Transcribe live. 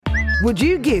Would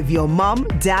you give your mum,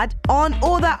 dad, aunt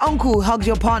or that uncle who hugs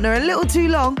your partner a little too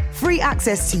long free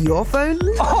access to your phone?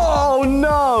 Oh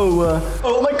no!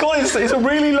 Oh my god, it's a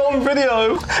really long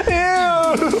video.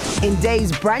 Ew! In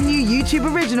Dave's brand new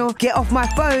YouTube original, Get Off My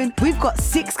Phone, we've got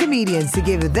 6 comedians to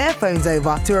give their phones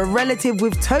over to a relative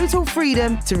with total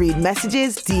freedom to read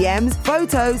messages, DMs,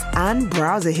 photos and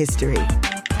browser history.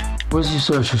 Where's your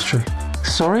search history?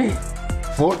 Sorry?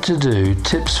 What to do,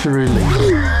 tips for relief.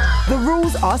 The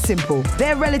rules are simple.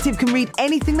 Their relative can read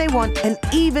anything they want and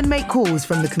even make calls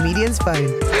from the comedian's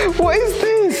phone. What is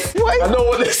this? I know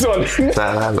what this one is.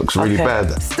 That looks really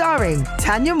bad. Starring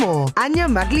Tanya Moore, Anya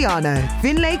Magliano,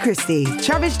 Finlay Christie,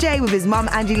 Travis J with his mum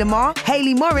Angie Lamar,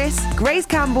 Hayley Morris, Grace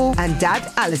Campbell and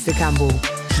dad Alistair Campbell.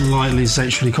 Slightly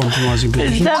sexually compromising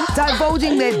people.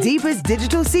 Divulging their deepest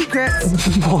digital secrets.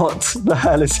 What the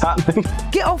hell is happening?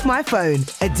 Get Off My Phone,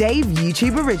 a Dave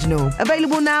YouTube original.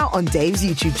 Available now on Dave's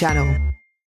YouTube channel.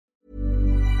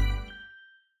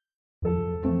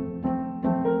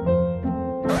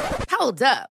 Hold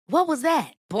up. What was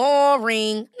that?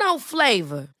 Boring. No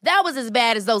flavor. That was as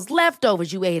bad as those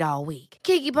leftovers you ate all week.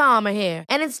 Keke Palmer here.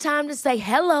 And it's time to say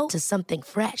hello to something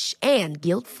fresh and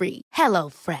guilt-free. Hello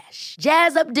Fresh.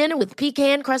 Jazz up dinner with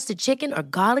pecan-crusted chicken or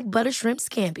garlic butter shrimp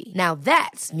scampi. Now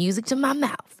that's music to my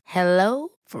mouth. Hello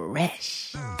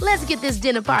Fresh. Let's get this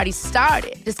dinner party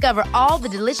started. Discover all the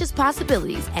delicious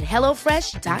possibilities at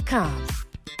HelloFresh.com.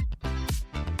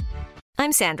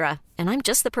 I'm Sandra, and I'm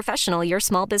just the professional your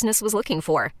small business was looking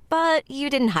for. But you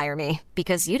didn't hire me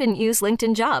because you didn't use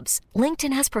LinkedIn Jobs.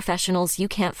 LinkedIn has professionals you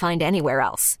can't find anywhere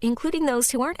else, including those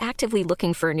who aren't actively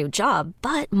looking for a new job,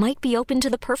 but might be open to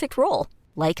the perfect role,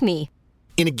 like me.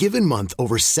 In a given month,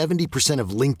 over 70%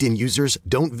 of LinkedIn users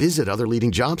don't visit other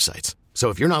leading job sites. So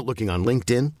if you're not looking on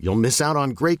LinkedIn, you'll miss out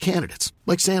on great candidates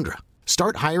like Sandra.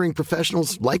 Start hiring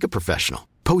professionals like a professional.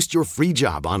 Post your free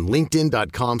job on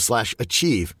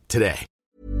linkedin.com/achieve today.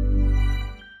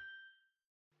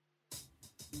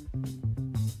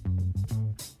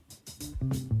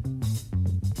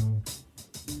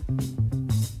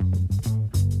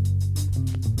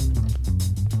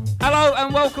 Hello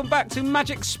and welcome back to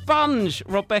Magic Sponge.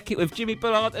 Rob Beckett with Jimmy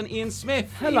Bullard and Ian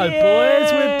Smith. Hello,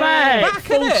 boys. We're back.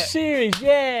 Full series,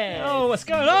 yeah. Oh, what's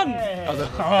going on? Yeah.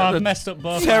 I've messed up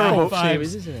both. Terrible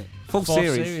series, isn't it? Full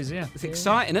series, yeah. It's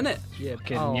exciting, isn't it? Yeah,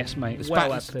 Yes, mate. It's well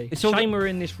back- happy. it's all Shame the- we're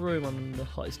in this room on the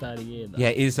hottest day of the year, though. Yeah,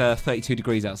 it is 32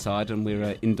 degrees outside and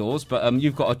we're indoors. But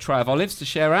you've got a tray of olives to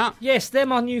share out. Yes, they're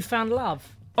my newfound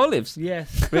love. Olives?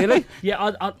 Yes. Really?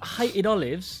 Yeah, I hated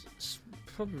olives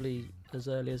probably as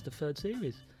early as the 3rd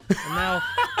series. And now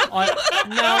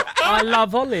I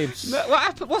love olives.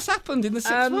 What's happened in the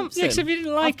 6 months? Yeah, 'cause if you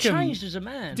didn't like I've them, changed as a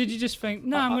man. did you just think,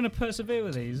 no, I'm going to persevere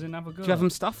with these and have a go? Do you have them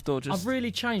stuffed or just... I've really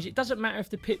changed. It doesn't matter if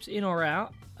the pip's in or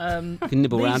out. You can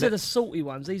nibble around These are it. the salty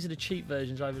ones. These are the cheap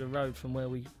versions over the road from where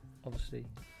we obviously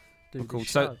do Cool. the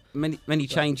show. So many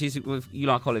changes. You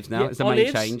like olives now? Yeah, It's the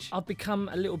olives, main change. I've become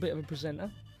a little bit of a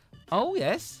presenter. Oh,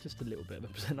 yes. Just a little bit of a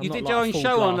presenter. You I'm did not your like own a full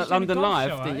show on glass. London golf Live,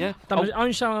 show, didn't you? Done my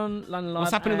own show on London Live.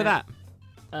 What's happening with that?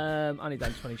 Only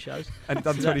done 20 shows. And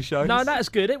done 20 shows? No, that's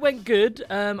good. It went good.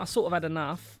 I sort of had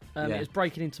enough. Yeah. It was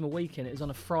breaking into my weekend. It was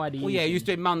on a Friday Well, yeah, evening. you was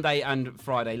doing Monday and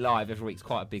Friday live every week. It's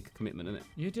quite a big commitment, isn't it?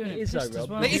 You're doing It it is pissed though, as Rob.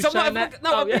 well. It is, You're I'm not- saying that?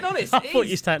 no, I'm being honest. I It thought is.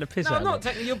 you was taking a piss No, out I'm of not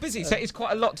me. taking. You're busy. So it's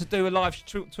quite a lot to do a live,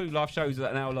 two live shows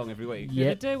at an hour long every week. Yeah, Yeah.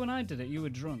 the day when I did it, you were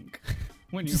drunk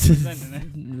when you were presenting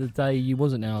it. The day you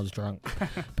wasn't there, I was drunk.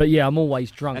 But yeah, I'm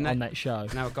always drunk And on that show.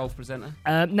 Now a golf presenter.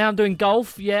 Now I'm doing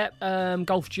golf,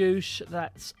 Golf Juice.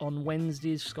 That's on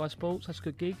Wednesdays, Sky Sports. That's a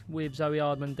good gig with Zoe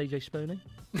Hardman and DJ Spoonie.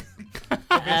 You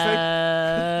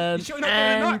sure you're not doing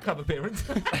a nightclub appearance?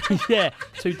 Yeah,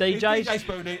 2 DJs. DJ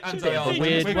Spoonie and Zoe Zoe.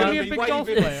 Weird We're one. going You're to a be big golf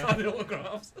waving player. signing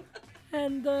autographs.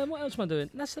 And what else am I doing?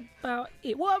 That's about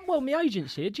it. Well, my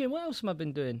agent's here. Jim, what else have I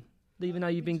been doing? Even though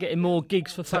you've been getting more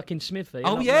gigs for fucking Smithy.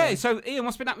 Oh not yeah, me. so Ian,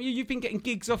 what's been happening? You've been getting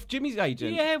gigs off Jimmy's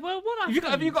agent. Yeah, well, what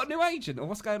Have you got a new agent, or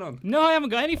what's going on? No, I haven't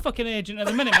got any fucking agent at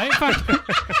the minute,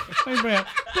 mate.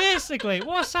 Basically,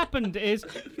 what's happened is,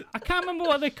 I can't remember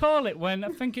what they call it when, I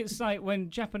think it's like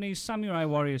when Japanese samurai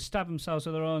warriors stab themselves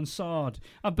with their own sword.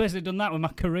 I've basically done that with my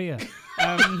career.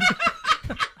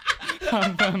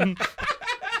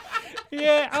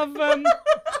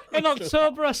 In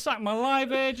October I sacked my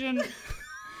live agent.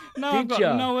 Now I've got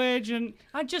no agent.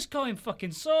 I'm just going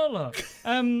fucking solo.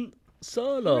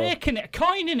 Solo? Raking it,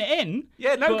 coining it in.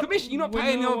 Yeah, no but commission. You're not with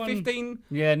paying no your one- 15%.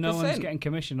 Yeah, no one's getting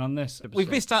commission on this. We've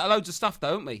missed out loads of stuff,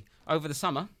 though, haven't we, over the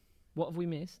summer? What have we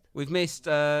missed? We've missed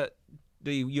the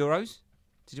Euros.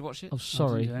 Did you watch it? Oh,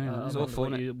 sorry. I didn't do It's awful,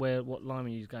 isn't it? What line were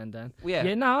you going down? Well, yeah.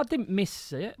 Yeah, no, I didn't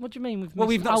miss it. What do you mean?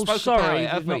 We've not spoken sorry, about it,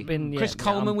 have we've we? not been. Chris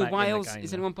Coleman I'm with back in the Wales. game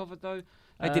Is now. anyone bothered though?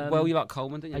 They did well. You like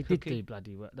Coleman, didn't you? They did Cookie? do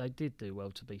bloody well. They did do well,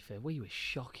 to be fair. We were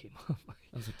shocking. That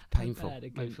was painful. Bad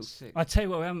Made me feel against- sick. I tell you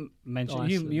what, we haven't mentioned.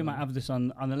 Iceland, You might have this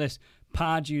on the list.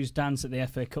 Pardew's dance at the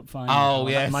FA Cup final. Oh,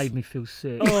 That yes. made me feel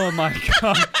sick. Oh my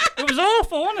god, it was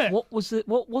awful, wasn't it? What was it?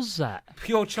 What was that?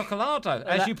 Pure chocolado,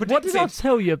 as you What predicted. did I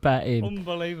tell you about him?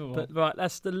 Unbelievable. But right,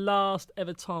 that's the last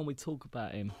ever time we talk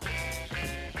about him.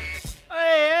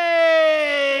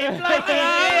 Hey,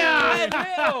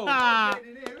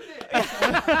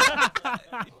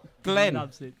 Glenn,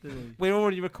 Loves it, doesn't he? we're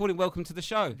already recording. Welcome to the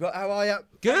show. But how are you?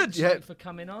 Good. Yeah, For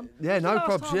coming on. yeah, When's no the last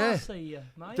probs. time I Yeah, see you,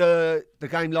 mate? the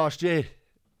game last year,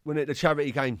 wasn't it? The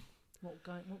charity game. What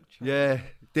game? What Yeah,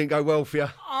 didn't go well for you.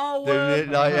 Oh, Didn't it?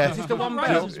 Like, yeah. This is the one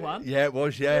Rangers belt. one. Yeah, it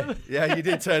was. Yeah, yeah. You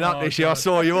did turn up this year. I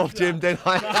saw you off, Jim. Didn't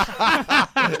I?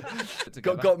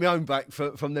 got my own back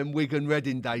from them Wigan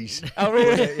Reading days. Oh,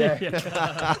 really?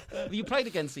 Yeah. You played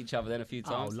against each other then a few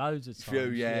Oh, times. loads of times. Few,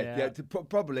 yeah.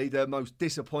 Probably the most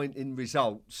disappointing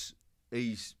results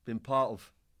he's been part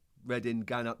of. Reading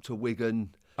going up to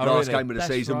Wigan. Oh, Last really? game of the That's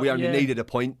season, right, we only yeah. needed a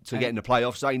point to get in the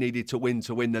playoffs. They needed to win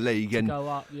the league, and Go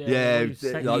up, yeah. yeah, You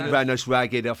second like that. ran us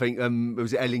ragged. I think it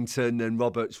was Ellington and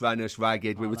Roberts ran us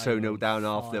ragged. We Oh, were they 2-0 were down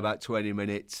fine. after about 20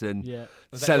 minutes, and Yeah.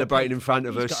 celebrating in front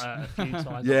of He's us. got a few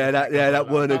times. That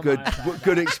weren't a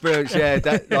good experience. Yeah,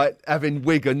 that like having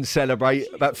Wigan celebrate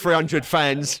about 300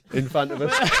 fans in front of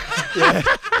us. Yeah,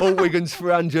 all Wigan's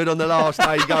 300 on the last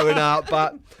day going out.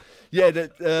 But yeah,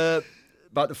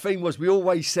 but the thing was, we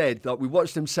always said like we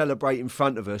watched them celebrate in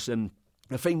front of us, and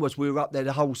the thing was we were up there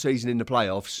the whole season in the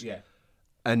playoffs. Yeah.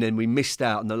 And then we missed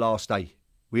out on the last day.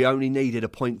 We only needed a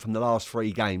point from the last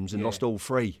 3 games and lost all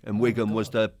 3. And Wigan was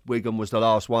the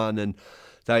last one, and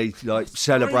they like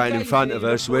celebrating in games front of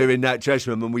needed a us. We're in that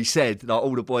dressing room, and we said, like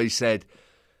all the boys said,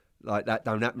 like that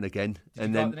don't happen again. And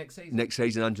you go then up the next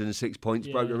season, 106 points,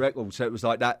 broke the Yeah. record. So it was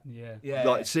like that. Yeah. Yeah.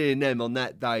 Like seeing them on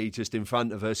that day, just in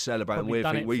front of us celebrating, Probably we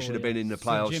done think it we for should have you. been in the So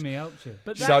playoffs. Jimmy helped you.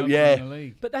 But So, that, yeah. In the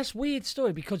league. But that's weird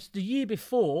story because the year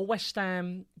before West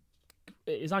Ham,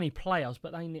 it was only playoffs,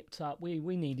 but they nipped up. We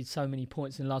needed so many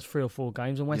points in the last 3 or 4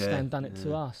 games, and West Yeah, Ham done it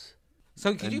to us.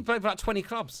 So could you play for like 20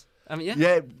 clubs? I mean, yeah.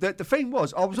 Yeah, the thing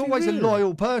was, I was always a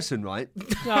loyal person, right?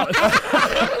 No.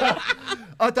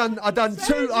 I done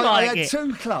 2. I like had it.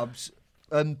 2 clubs,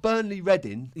 Burnley,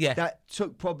 Reading. Yeah. That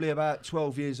took probably about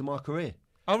 12 years of my career.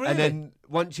 Oh, really? And then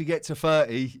once you get to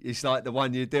 30, it's like the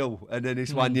 1 year deal, and then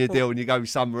it's 1 year deal, and you go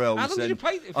somewhere else. How long did you and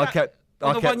play? In I fact, kept. on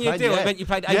I the kept 1 year playing, deal, yeah. it meant you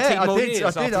played 18 yeah, more I did,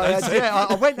 years. I did. after those.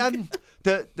 I went.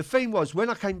 The thing was, when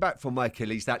I came back from my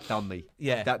Achilles, that done me.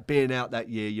 Yeah. That being out that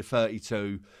year, you're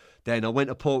 32. Then I went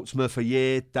to Portsmouth a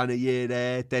year, done a year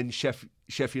there. Then Sheffield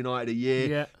United a year.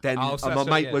 Yeah. Then Oh, so my that's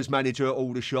mate right, yeah. was manager at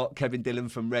Aldershot, Kevin Dillon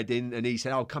from Reading, and he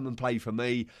said, "Oh, come and play for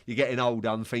me. You're getting older."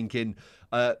 I'm thinking.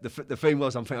 The thing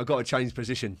was, I'm thinking I've got to change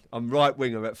position. I'm right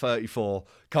winger at 34.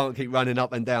 Can't keep running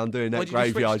up and down doing What that did you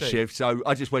graveyard switch to? shift. So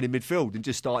I just went in midfield and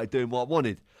just started doing what I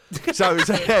wanted. So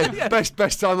it was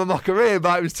best time of my career,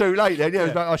 but it was too late then. Yeah, it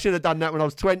was like, I should have done that when I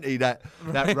was 20. That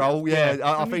role. Yeah,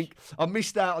 I think I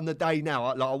missed out on the day now.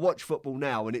 I watch football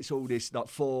now, and it's all this like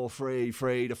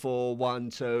 4-3-3 to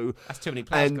 4-1-2. That's too many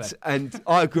players, Glenn. And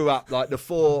I grew up like the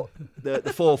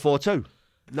 4-4-2.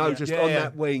 No, just on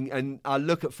that wing, and I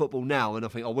look at football now, and I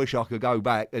think I wish I could go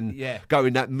back and go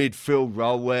in that midfield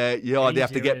role where you either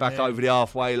have to get back over the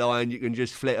halfway line, you can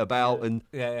just flit about, and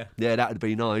that'd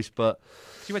be nice. But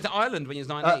you went to Ireland when you was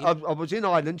 19. I was in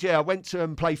Ireland. Yeah, I went to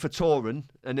play for Toran,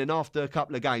 and then after a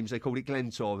couple of games, they called it Glen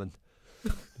Toran.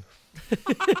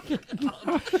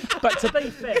 But to be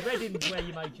fair, Reading's where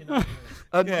you make your name.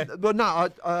 Well, no,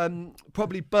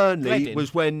 probably Burnley Reading.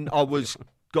 was when I was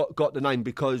got the name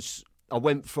because I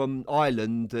went from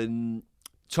Ireland, and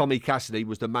Tommy Cassidy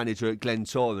was the manager at Glen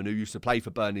Toran who used to play for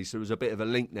Burnley, so there was a bit of a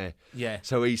link there. Yeah.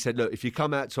 So he said, look, if you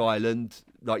come out to Ireland,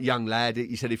 like young lad,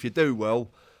 he said, if you do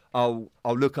well, I'll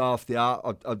look after you.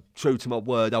 I'm true to my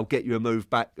word. I'll get you a move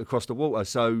back across the water.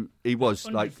 So he was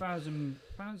like, £100,000.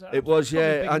 It was, probably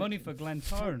yeah, big and money for Glen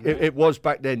Toran. it was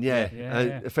back then, yeah. Yeah, and,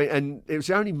 yeah. I think- and it was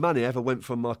the only money I ever went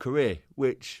from my career,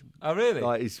 which Oh, really?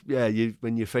 like is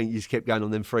when you think you just kept going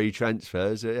on them free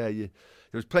transfers, there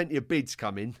was plenty of bids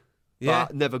coming, Yeah.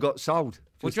 but never got sold.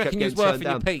 What do you Just reckon kept you was getting worth turned in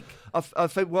your down. peak? I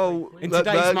think, well, In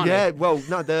today's money? yeah, well,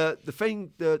 no, the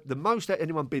thing, the most that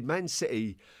anyone bid, Man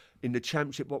City in the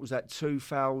Championship, what was that,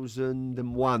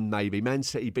 2001 maybe? Man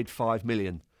City bid 5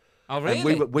 million. Oh,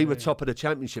 really? And we were top of the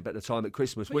championship at the time at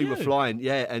Christmas. We were flying,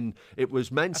 and it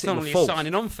was Man City were That's fourth.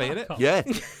 signing on fee, isn't it? Yeah,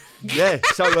 yeah.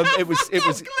 So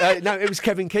it was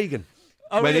Kevin Keegan.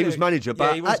 Oh, when really? he was manager,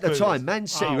 but he was at the clueless. time, Man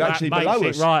City were actually below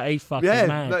us. Right, he's fucking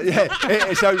mad.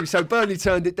 Yeah. So Burnley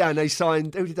turned it down. They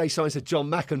signed. Who did they sign? Said John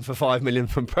Macken for $5 million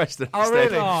from Preston. Oh,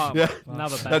 instead. really? Oh, Yeah.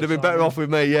 They'd have been better off with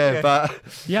me. Yeah, but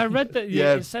I read that.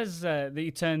 Yeah. It says that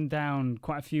you turned down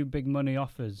quite a few big money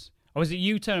offers. Or was it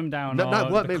you turned them down? No, or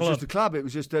it wasn't me. the It was club? just the club. It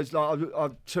was just there's like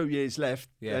I've 2 years left,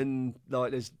 and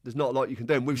like there's not a lot you can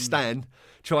do. And with Stan,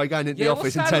 try going into the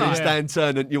office and telling Stan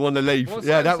Turnant you want to leave.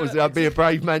 I'd be a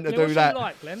brave man to do what's that. he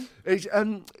like,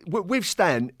 Glenn? With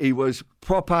Stan, he was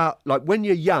proper. Like when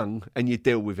you're young and you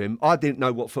deal with him, I didn't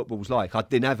know what football was like. I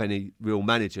didn't have any real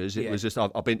managers. It was just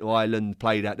I've been to Ireland,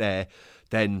 played out there.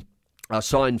 Then I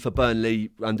signed for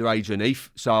Burnley under Adrian Heath,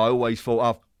 so I always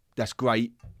thought, oh, that's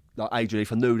great. Like Adrian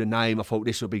Heath, I knew the name. I thought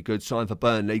this would be good. Signed for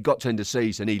Burnley. Got to end the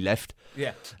season, he left.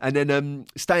 Yeah. And then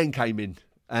Stan came in,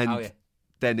 and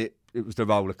then it was the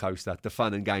roller coaster. The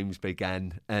fun and games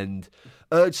began, and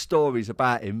heard stories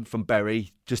about him from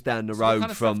Bury, just down the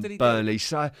road from Burnley.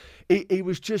 So he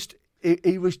was just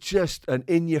an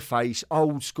in-your-face,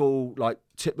 old school, like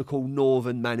typical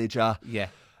Northern manager. Yeah.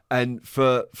 And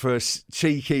for a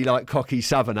cheeky, like cocky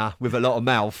southerner with a lot of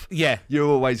mouth, you're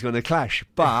always going to clash.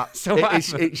 But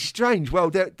it's strange.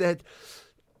 Well,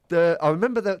 I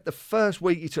remember the first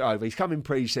week he took over. He's come in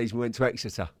pre-season. We went to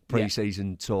Exeter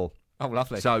pre-season tour. Oh,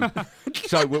 lovely. So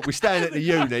we're staying at the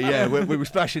uni. Yeah, we were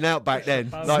splashing out back then.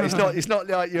 Like it's not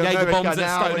like you're America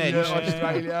now, and you're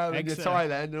Australia, and you're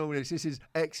Thailand, and all this. This is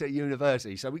Exeter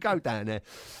University. So we go down there.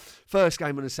 First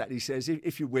game on a Saturday says,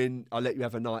 if you win, I'll let you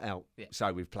have a night out. Yeah.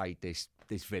 So we've played this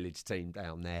village team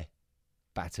down there,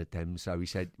 battered them. So he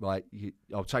said, right,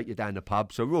 I'll take you down the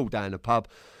pub. So we're all down the pub,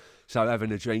 so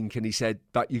having a drink. And he said,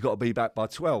 but you've got to be back by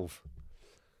 12.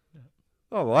 Yeah.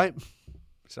 All right.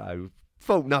 So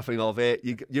thought nothing of it.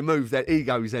 You move that. He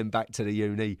goes then back to the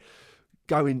uni,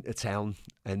 go into town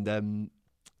and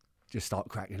just start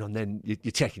cracking on. Then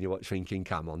you're checking your watch thinking,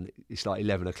 come on, it's like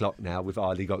 11 o'clock now. We've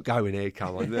hardly got going here,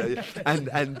 come on.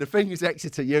 and the thing is,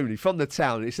 Exeter Uni, from the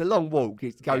town, it's a long walk.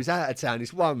 It goes out of town.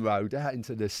 It's one road out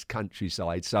into this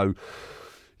countryside. So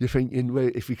you're thinking,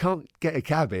 well, if we can't get a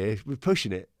cab here, we're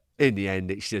pushing it. In the end,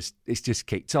 it's just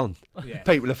kicked on. Yeah.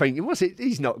 People are thinking, what's it?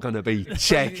 He's not going to be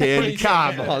checking.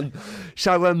 Come on.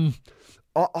 So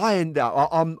I end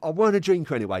up, I weren't a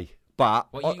drinker anyway. But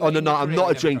on the night, I'm not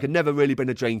a drinker, never really been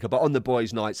a drinker. But on the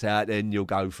boys' nights out, then you'll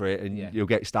go for it and you'll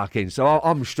get stuck in. So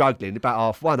I'm struggling.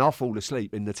 About 1:30, I fall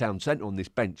asleep in the town centre on this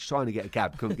bench, trying to get a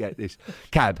cab. Couldn't get this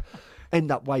cab.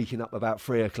 End up waking up about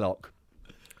 3 o'clock.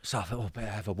 So I thought, better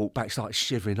have a walk back. Started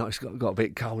shivering. It's got a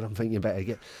bit cold. I'm thinking,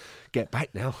 better get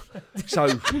back now. So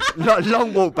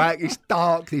long walk back. It's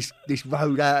dark. This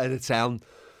road out of the town.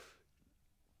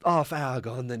 Half hour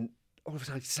gone, then all of a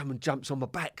sudden someone jumps on my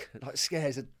back, like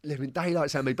scares the living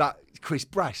daylights out of me. But Chris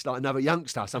Brass, like another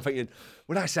youngster. So I'm thinking,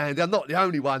 well, that's Andy, I'm not the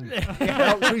only one.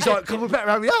 So he's like, come on, better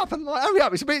hurry up. I'm like, hurry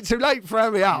up, it's a bit too late for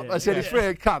hurry up. I said, it's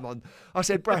 3, come on. I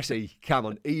said, Brassy, come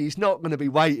on. He's not going to be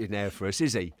waiting there for us,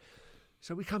 is he?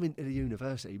 So we come into the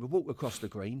university, we walk across the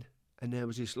green, and there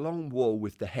was this long wall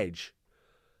with the hedge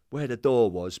where the door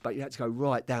was, but you had to go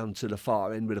right down to the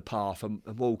far end of the path and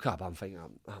walk up. I'm thinking,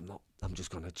 I'm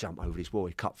just going to jump over this wall,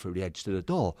 cut through the edge to the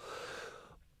door.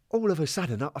 All of a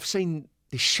sudden, I've seen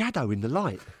this shadow in the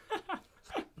light.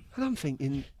 And I'm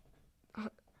thinking, I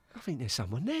think there's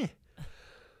someone there.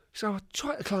 So I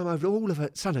try to climb over, all of a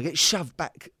sudden I get shoved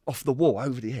back off the wall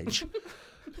over the edge.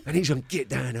 And he's going to get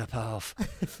down the path.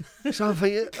 So I'm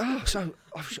thinking, so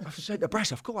I've said to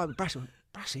Brass, I've got over Brass.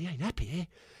 Brassy, he ain't happy here.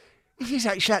 He's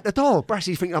actually at the door.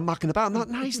 Brassy's thinking I'm mucking about. I'm like,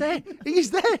 no, he's there. He's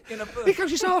there. He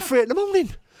goes, it's 3:30 in the morning.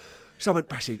 So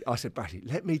I said, Brassy,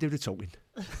 let me do the talking.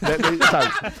 So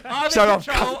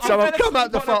I've come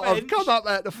up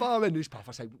at the far end of this path.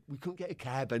 I say, we couldn't get a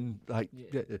cab and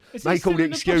make all the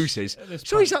excuses.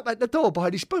 So he's up at the door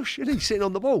by this bush and he's sitting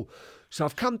on the wall. So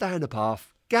I've come down the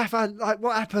path. Gaffer, like,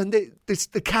 what happened?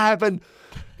 The cab, and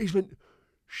he's went,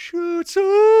 shut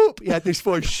up. He had this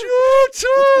voice, shut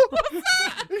up.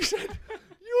 He said,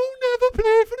 you'll never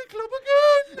play for the club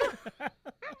again.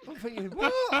 I'm thinking,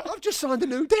 what? I've just signed a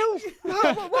new deal.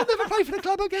 I'll never play for the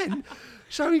club again.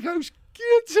 So he goes,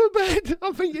 get to bed.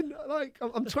 I'm thinking, like,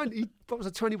 I'm 20, what was I,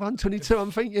 21, 22.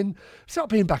 I'm thinking, start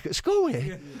being back at school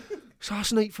here. So I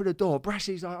sneak through the door.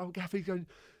 Brassy's like, oh, Gaffy's going,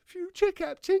 future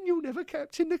captain, you'll never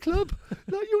captain the club.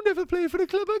 Like, you'll never play for the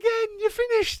club again. You're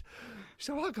finished.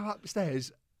 So I go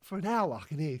upstairs for an hour, I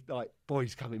can hear like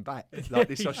boys coming back. Like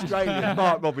this Australian,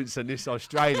 Mark Robinson, this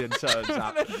Australian turns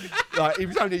up. Like he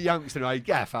was only a youngster, anyway,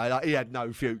 gaffer. Like he had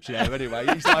no future there anyway.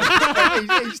 He's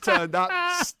like, he's turned up.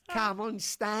 Come on,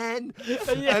 Stan.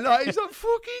 And like he's like,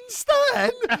 fucking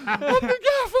Stan, I'm the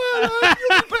gaffer.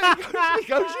 Like, he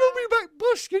goes, you'll be back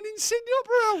busking in Sydney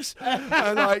Opera House.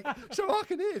 And like, so I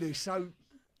can hear this. So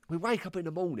we wake up in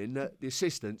the morning. The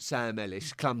assistant, Sam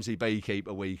Ellis, clumsy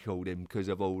beekeeper, we called him because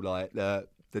of all like the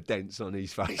dents on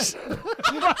his face.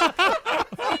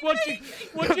 What do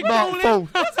you Mark call him?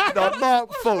 Ford. No,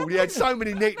 Mark Ford. He had so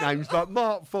many nicknames, but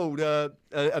Mark Ford, a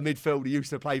midfielder, used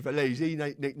to play for Leeds. He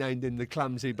nicknamed him the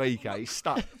clumsy beaker. He's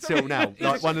stuck till now.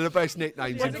 Like one of the best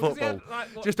nicknames in football.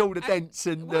 Just all the dents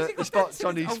and the spots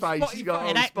on his face. He's got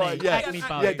all spots.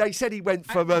 Yeah, they said he went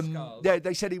for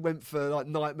they said he went for like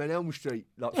Nightmare on Elm Street,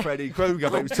 like Freddy Krueger.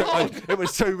 But it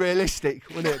was too realistic,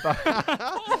 wasn't it?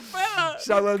 But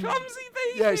so clumsy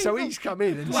beaker. yeah, so he's come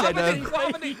in and said.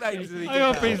 What other nicknames did he I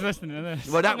hope he's listening to this.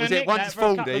 Well, that was it. Once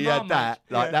Fordy, he had that.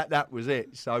 Like that was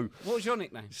it. So, what was your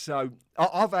nickname? So,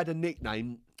 I've had a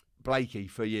nickname, Blakey,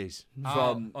 for years.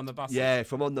 From on the buses. Yeah,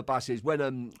 from on the buses.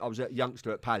 When I was a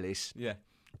youngster at Palace,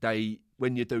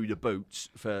 when you do the boots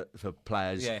for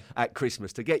players at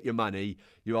Christmas to get your money,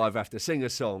 you either have to sing a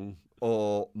song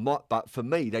or. But for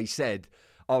me, they said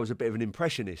I was a bit of an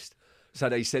impressionist. So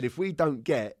they said if we don't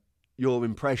get your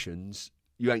impressions,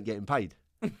 you ain't getting paid.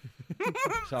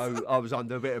 So I was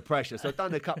under a bit of pressure. So I've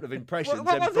done a couple of impressions.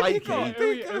 What and Blakey, who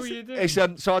you doing? it's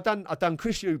so I've done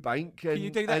Chris Eubank, and, Can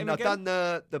you do that and I've again?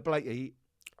 done the Blakey.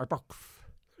 I box.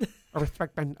 I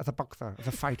respect men as a boxer, as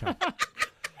a fighter.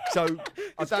 So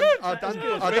I've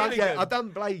done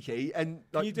Blakey and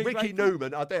like do Ricky Blakey?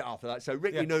 Newman. I did it after that. So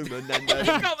Ricky Newman and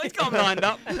He's got lined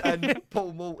up. and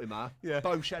Paul Mortimer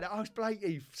both said, "Oh, it's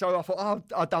Blakey." So I thought, "Oh,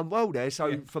 I've done well there."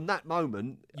 So from that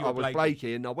moment, You I were was Blakey.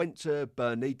 Blakey, and I went to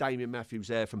Burnley. Damien Matthews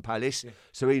there from Palace,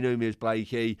 so he knew me as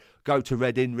Blakey. Go to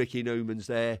Reading, Ricky Newman's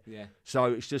there. Yeah. So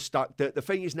it's just stuck. The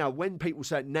thing is now, when people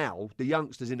say it now, the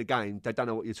youngsters in the game, they don't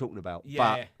know what you're talking about. Yeah.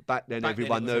 But back then, Back then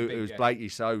everyone it was a knew big, it was yeah. Blakey.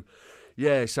 So,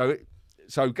 yeah.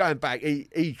 So going back,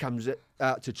 he comes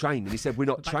out to train, and he said, "We're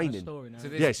not training."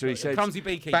 So he said, clumsy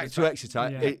beekeeper. back to Exeter.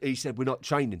 Yeah. He said, "We're not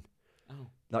training. Oh.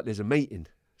 Like there's a meeting."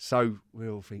 So we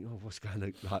all think, "Oh, what's going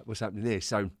on? Like, what's happening here?"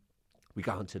 So we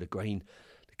go onto the green.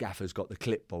 The gaffer's got the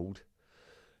clipboard,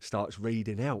 starts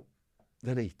reading out,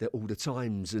 doesn't he? All the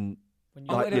times and like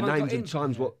your everyone names got and in?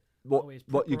 times Always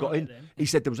what you got proper in. right then. He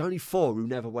said there was only 4 who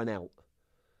never went out.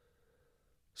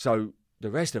 So the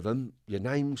rest of them, your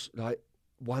names like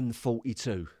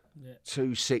 142. Yeah.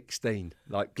 216,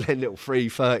 like Glen Little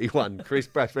 331, Chris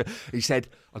Bradford. He said,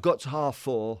 I got to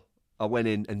 4:30, I went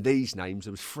in, and these names,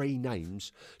 there was 3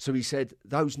 names. So he said,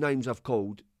 those names I've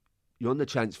called, you're on the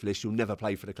transfer list, you'll never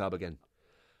play for the club again.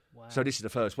 Wow. So this is the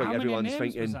first week, How many everyone's names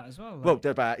thinking, was that as well, like? well,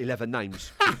 there are about 11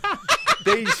 names.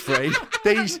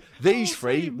 These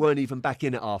three weren't even back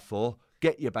in at 4:30.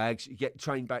 Get your bags, you get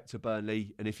trained back to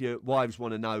Burnley, and if your wives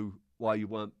want to know why you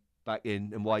weren't back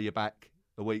in and why you're back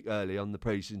a week early on the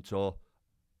pre-season tour,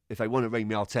 if they want to ring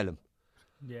me, I'll tell them.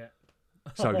 Yeah.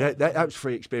 So that was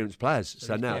 3 experienced players.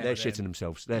 So now yeah, they're then. shitting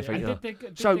themselves. They're Yeah. thinking, And oh.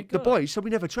 did So they the go? boys, so we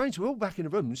never trained, so we're all back in the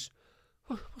rooms.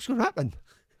 What's going to happen?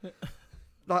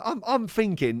 Like I'm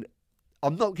thinking,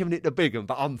 I'm not giving it the big one,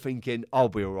 but I'm thinking I'll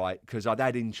be all right because I'd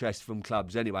had interest from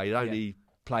clubs anyway. I'd only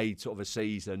played sort of a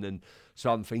season, and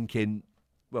so I'm thinking,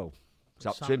 well, it's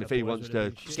up Some to him of if the he boys wants would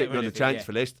have to been stick shit. me on the Get rid of it,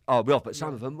 transfer list. I'll be off. But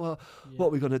some of them, well, what are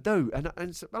we going to do?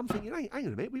 And so I'm thinking, hang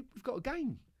on a minute, we've got a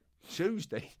game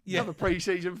Tuesday. Another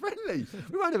pre-season friendly.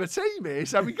 We won't have a team here,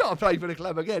 so we've got to play for the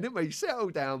club again, haven't we?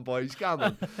 Settle down, boys. Come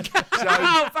on.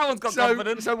 Someone's got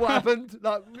confidence. So what happened?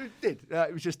 Like we did.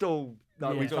 It was just all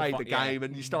like we Yeah. played the Yeah. game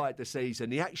and you started the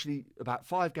season. He actually, about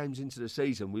 5 games into the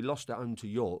season, we lost at home to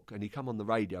York, and he come on the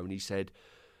radio and he said,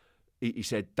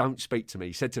 "Don't speak to me."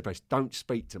 He said to the press, "Don't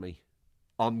speak to me.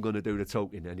 I'm going to do the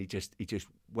talking." And he just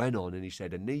went on and he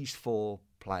said, "And these 4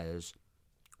 players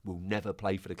will never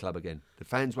play for the club again. The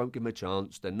fans won't give them a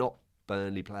chance. They're not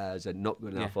Burnley players. They're not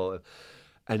good enough for it."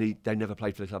 And they never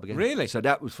played for the club again. Really? So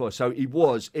that was so he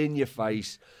was in your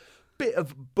face, bit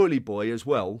of bully boy as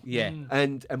well. Yeah.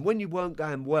 And when you weren't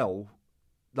going well,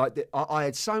 like I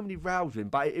had so many rows with him,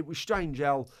 but it was strange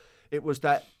how it was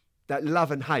that love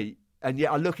and hate. And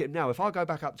yet I look at him now. If I go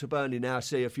back up to Burnley now,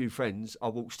 see a few friends,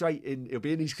 I'll walk straight in. He'll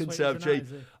be in his Sweet as conservatory. an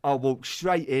is I'll walk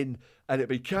straight in, and it'll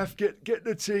be, "Kath, get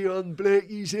the tea on,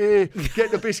 Blakey's here,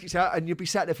 get the biscuits out," and you'll be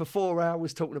sat there for 4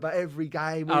 hours talking about every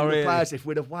game, all the really? players, if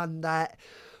we'd have won that.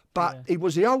 But he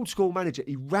was the old school manager.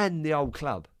 He ran the old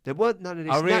club. There weren't none of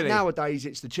this. Oh, really? Nowadays,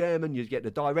 it's the chairman, you get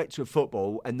the director of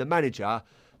football, and the manager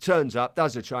turns up,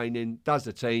 does the training, does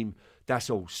the team. That's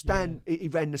all. Stan, he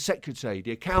ran the secretary,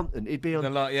 the accountant. He'd be on.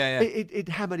 He'd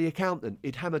hammer the accountant.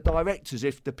 He'd hammer directors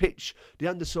if the pitch, the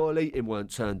under-soil eating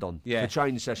weren't turned on. Yeah. The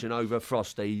training session over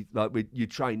Frosty, like you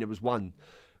train. There was one.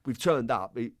 We've turned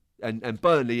up, and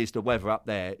Burnley is the weather up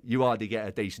there. You hardly get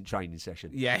a decent training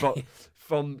session. Yeah. But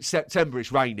from September,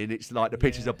 it's raining. It's like the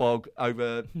pitch is a bog.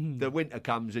 Over the winter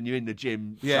comes, and you're in the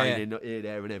gym training here,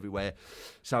 there, and everywhere.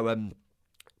 So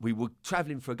we were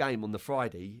travelling for a game on the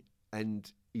Friday,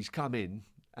 and he's come in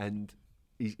and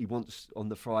he wants on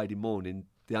the Friday morning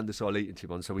the underside eating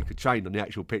tip on so we could train on the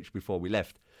actual pitch before we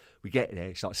left. We get there,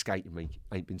 it's like skating rink,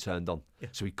 ain't been turned on. Yeah.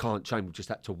 So we can't train, we just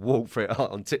had to walk through it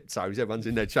on tiptoes. Everyone's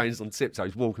in their chains on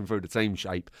tiptoes, walking through the team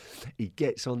shape. He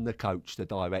gets on the coach, the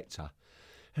director,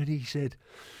 and he said,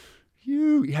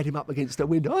 he had him up against the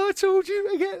window. I told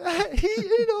you to get that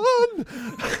heating on.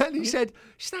 And he said,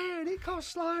 Stan, it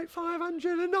costs like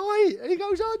 500 a night. And he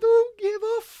goes, I don't give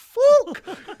a fuck.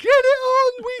 Get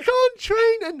it on. We can't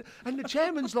train. And the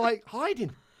chairman's like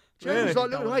hiding. Chairman's like,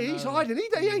 look, he's hiding.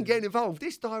 He ain't getting involved.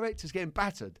 This director's getting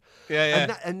battered.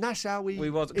 Yeah. And that's how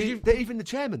we was. Even the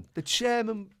chairman.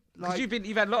 Like, because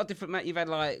you've had a lot of different. You've had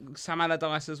like Sam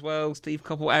Allardyce as well, Steve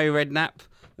Coppell, Harry Redknapp,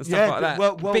 and stuff like that.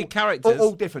 Well, big characters,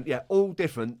 all different. Yeah, all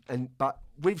different. But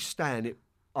with Stan,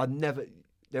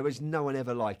 there was no one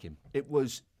ever like him. It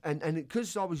was, and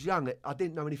because I was young, I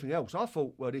didn't know anything else. I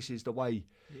thought, well, this is the way.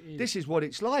 This is what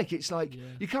it's like. It's like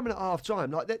you're coming at half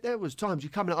time. Like there was times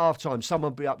you're coming at half time,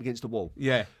 someone be up against the wall.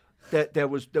 Yeah. There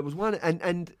was one,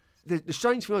 and the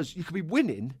strange thing was, you could be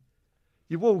winning,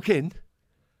 you walk in,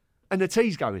 and the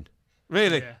tea's going.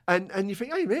 Really? Yeah. And you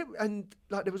think, hey, mate, and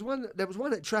like there was one at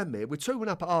Tranmere. We're 2-1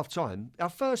 up at half time. Our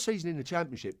first season in the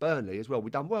Championship, Burnley as well.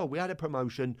 We done well. We had a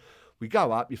promotion. We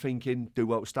go up. You're thinking, do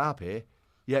well to stay up here.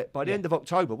 Yeah. By the end of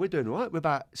October, we're doing all right. We're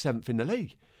about 7th in the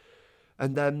league.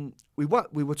 And we were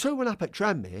 2-1 up at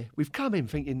Tranmere. We've come in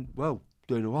thinking, well,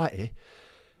 doing all right here.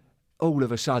 All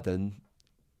of a sudden,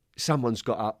 someone's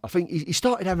got up. I think he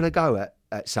started having a go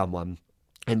at someone.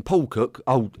 And Paul Cook,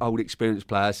 old experienced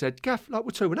player, said, Gaff, like, we're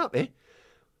 2-1 up here.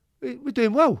 We're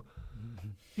doing well.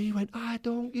 He went, I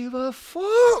don't give a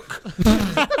fuck.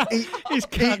 His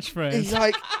catchphrase. He's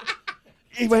like,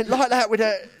 he went like that with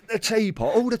a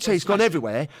teapot. All the tea's gone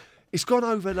everywhere. It's gone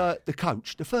over the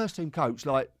coach, the first team coach,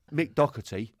 like Mick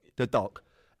Doherty, the doc.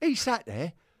 He sat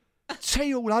there,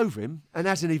 tea all over him, and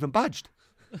hasn't even budged.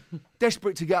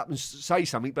 Desperate to get up and say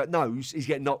something, but knows he's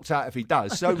getting knocked out if he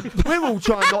does. So we're all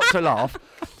trying not to laugh.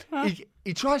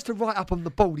 He tries to write up on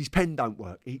the board, his pen don't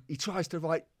work. He tries to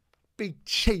write Big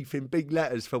Chief in big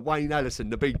letters for Wayne Allison,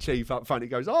 the Big Chief up front. He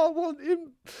goes, I want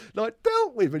him like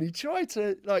dealt with, and he tried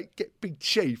to like get Big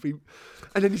Chief, and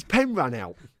then his pen ran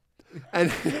out,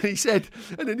 and he said,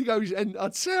 and then he goes, and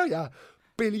I'd tell you,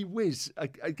 Billy Whiz,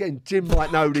 again, Jim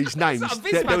might know these names.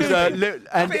 There was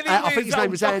I think his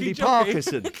name was Andy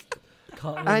Parkinson.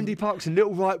 Andy Parkinson,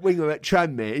 little right winger at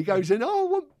Tranmere. He goes in, I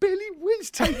want Billy Whiz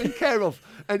taken care of.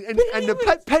 And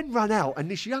the pen ran out,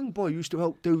 and this young boy used to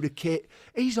help do the kit.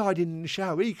 He's hiding in the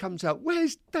shower. He comes out,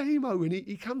 where's Damo? And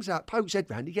he comes out, pokes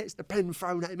head round, he gets the pen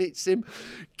thrown at him, hits him,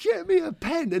 get me a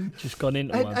pen. And just gone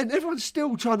into one. And everyone's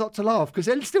still trying not to laugh because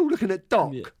they're still looking at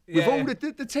Doc. With all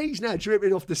the tea's now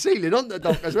dripping off the ceiling on the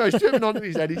Doc as well. He's dripping onto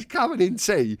his head, he's covered in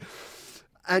tea.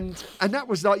 And that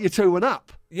was like your 2-1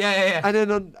 up. Yeah. And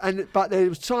then but there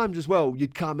was times as well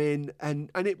you'd come in and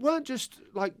it weren't just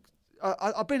like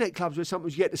I've been at clubs where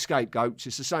sometimes you get the scapegoats.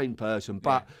 It's the same person,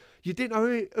 but you didn't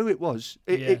know who it was.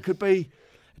 It could be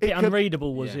a bit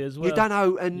unreadable, was he as well? You don't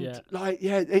know, and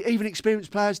even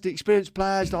experienced players. The experienced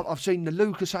players, I've seen the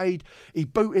Lucasade. He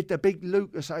booted the big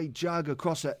Lucasade jug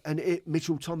across it, and it hit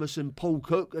Mitchell Thomas and Paul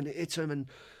Cook, and it hit him and.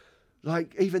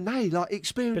 Like even they, like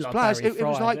experienced players, it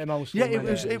was like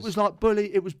it was like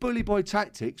bully boy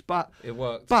tactics, but it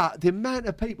worked. But the amount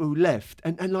of people who left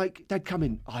and like they'd come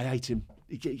in, I hate him,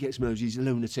 he gets nerves, he's a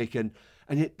lunatic, and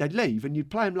they'd leave, and you'd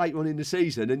play him later on in the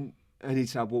season, and he'd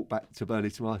say, I walk back to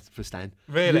Burnley tomorrow for Stan.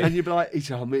 Really? And you'd be like, he'd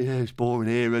say, it's boring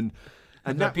here, and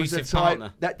that was the type.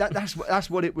 That's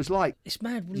what it was like. It's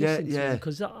mad listening to him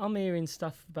because I'm hearing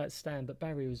stuff about Stan, but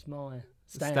Barry was my.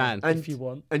 Stan, if you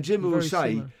want. And Jim will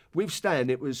say, with Stan,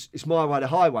 it's my way, the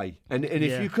highway. And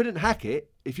if you couldn't hack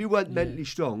it, if you weren't mentally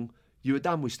strong, you were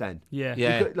done with Stan.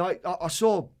 Yeah. Like I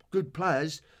saw good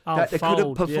players that they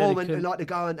couldn't perform and like to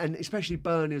go and especially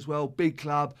Burnley as well, big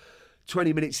club.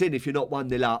 20 minutes in, if you're not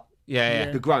 1-0 up,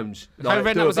 Yeah. The groans. Harry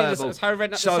Like, Redknapp was verbal. Harry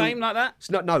Redknapp the same like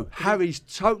that? No, Harry's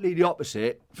totally the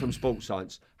opposite from sports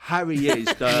science. Harry is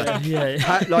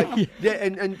the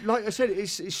and like I said,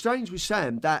 it's strange with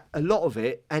Sam that a lot of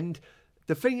it, and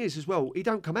the thing is as well, he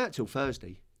don't come out till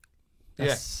Thursday.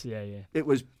 Yes. Yeah. It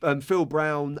was Phil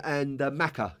Brown and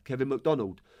Macca, Kevin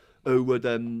McDonald, who would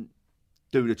do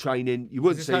the training. You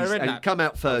wouldn't see and come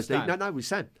out Thursday. No, with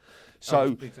Sam.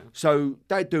 So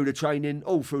they'd do the training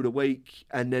all through the week,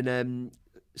 and then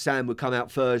Sam would come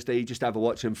out Thursday, just have a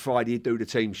watch, and Friday he'd do the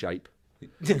team shape.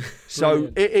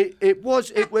 So it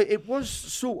was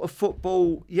sort of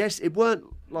football. Yes, it weren't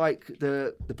like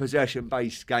the possession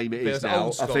based game it is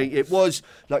now. I think it was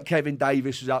like Kevin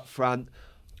Davis was up front.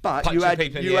 But you had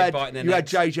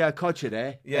JJ Okocha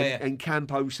there and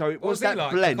Campo, so it was that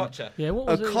blend.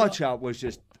 Okocha was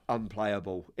just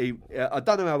unplayable. I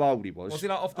don't know how old he was. Was he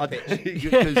like off the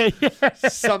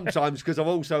pitch? Sometimes, because I've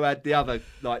also had the other,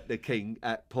 like the king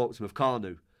at Portsmouth,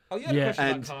 Carnu. Oh, you had a question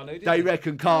about Carnu, didn't they you?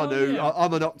 reckon Carnu,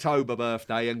 I'm an October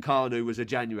birthday, and Carnu was a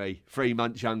January, 3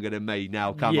 months younger than me.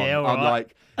 Now, come on. I'm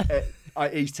like,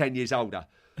 he's 10 years older.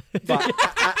 But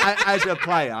as a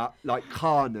player, like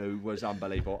Carnu was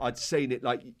unbelievable. I'd seen it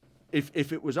like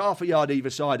if it was half a yard either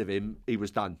side of him, he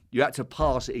was done. You had to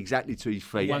pass it exactly to his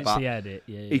feet. Once but he had it,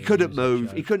 he couldn't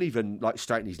move. He couldn't even like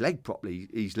straighten his leg properly.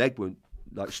 His leg wouldn't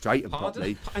like straighten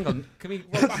properly. Hang on, can we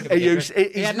roll back a bit?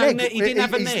 He didn't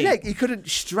have a knee. He couldn't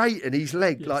straighten his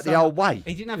leg like the old way.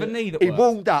 He didn't have a knee that He worked.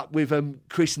 warmed up with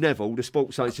Chris Neville, the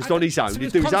sports scientist, on his own.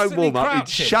 He'd do his own warm up. He'd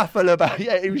shuffle about.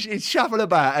 Yeah, he'd shuffle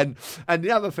about. And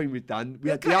the other thing we'd done, we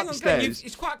had the upstairs.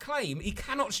 It's quite a claim. He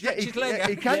cannot stretch his leg.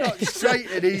 He cannot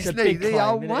straighten his knee the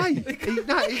old way.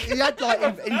 He had like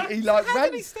he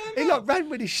ran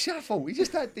with his shuffle. He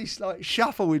just had this like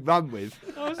shuffle he'd run with.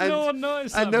 No one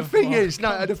noticed that And the before.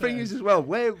 thing is as well,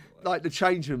 where like the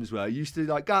change rooms were, you used to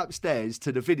like go upstairs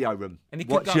to the video room and he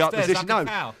could go upstairs like a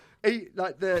cow. He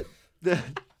like the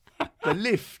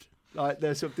lift, like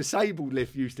the sort of disabled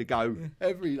lift used to go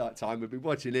every like time we'd be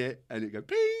watching it and it'd go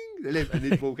ping the lift and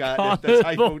he'd walk out the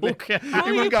disabled lift.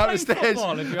 He would go upstairs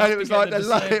and it was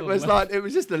like it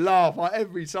was just a laugh like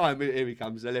every time. Here he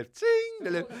comes the lift, ting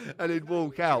the lift, and he'd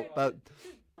walk out. But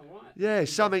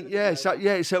so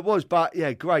it was. But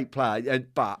yeah, great player.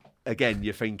 But again,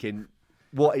 you're thinking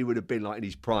what he would have been like in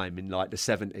his prime in like the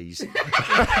 70s.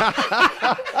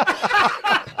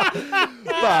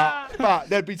 but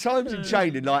there'd be times in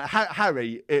training like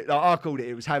Harry. I called it.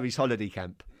 It was Harry's holiday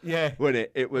camp. Yeah, wasn't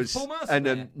it? It was. Paul Mercer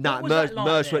And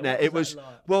Mercer went there. It was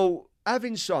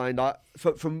having signed like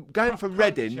from going from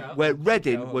Reading, where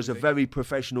Reading was a very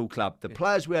professional club. The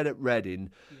players we had at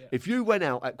Reading, if you went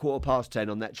out at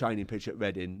 10:15 on that training pitch at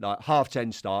Reading, like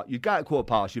 10:30 start, you'd go at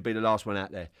 10:15, you'd be the last one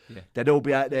out there. Yeah. They'd all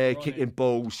be out there kicking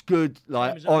balls, good,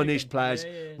 like honest players.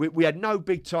 Yeah. We had no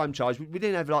big time charge. We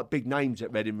didn't have like big names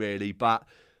at Reading really, but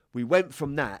we went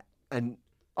from that and.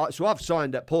 So I've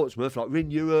signed at Portsmouth, like we're in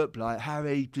Europe, like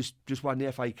Harry just won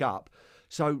the FA Cup.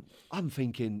 So I'm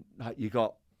thinking like you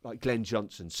got like Glen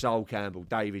Johnson, Sol Campbell,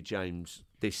 David James,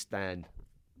 Stan,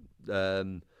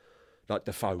 like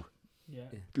Defoe,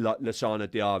 like Lasana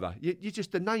Diarra. You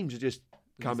just the names are just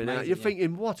coming out. You're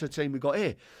thinking, what a team we got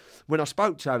here. When I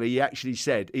spoke to Harry, he actually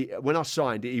said, when I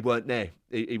signed it, he weren't there.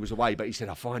 He was away, but he said,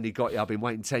 I finally got you. I've been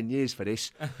waiting 10 years for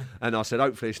this. And I said,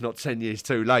 hopefully it's not 10 years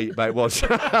too late, but it was.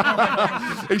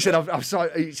 He said, I've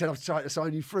tried to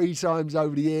sign you 3 times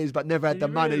over the years, but never had the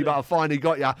money, but I finally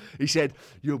got you. He said,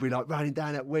 you'll be like running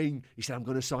down that wing. He said, I'm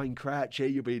going to sign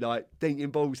Crouchy. You'll be like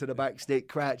dinking balls to the back stick,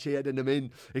 Crouchy, heading them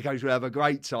in. He goes, we'll have a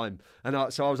great time.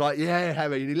 And so I was like, yeah,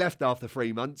 Harry. And he left after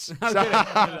 3 months.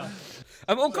 Got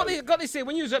this here.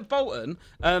 When you was at Bolton,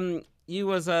 you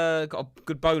was got a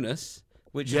good bonus.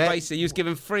 Which basically you was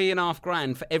given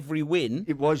 $3,500 for every win.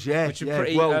 It was, yeah. Which is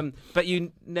pretty. But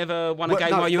you never won a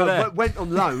game while you were there. Went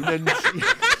on loan and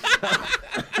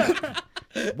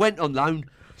went on loan.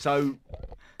 So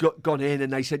gone in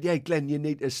and they said, yeah, Glenn, you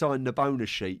need to sign the bonus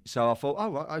sheet. So I thought,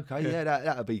 oh, right, okay, yeah,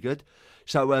 that'll be good.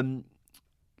 So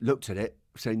looked at it,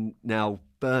 saying now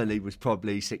Burnley was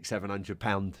probably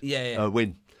 £600-700 a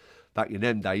win. Back in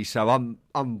them days, so I'm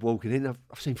walking in. I've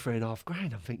seen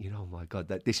 $3,500. I'm thinking, oh my god,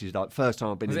 this is like first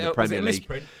time I've been in the Premier League.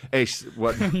 It's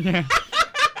what.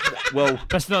 Well,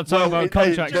 let's not talk about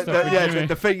contract stuff.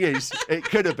 The thing is, it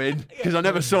could have been because I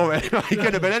never saw it. It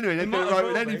could have been anyway. They could have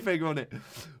wrote anything on it.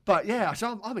 But yeah,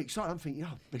 so I'm excited. I'm thinking,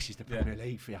 oh, this is the Premier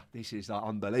League for you. This is like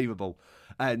unbelievable.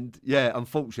 And yeah,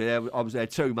 unfortunately, I was there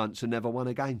 2 months and never won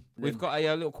a game. We've got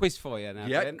a little quiz for you now.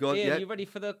 Yeah, Glenn. go on. Ian, are you ready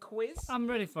for the quiz? I'm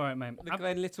ready for it, mate. The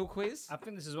Glen little quiz. I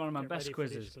think this is one of my best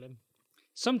quizzes.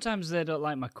 Sometimes they don't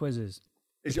like my quizzes.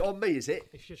 Is it on me, is it?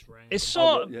 It's just random. It's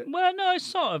sort of. yeah. Well, no, it's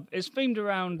sort of. It's themed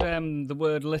around the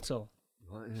word little.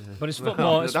 Right, yeah. But it's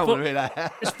football. I It's, don't want to hear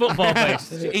that. it's football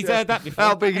based. He's heard that before.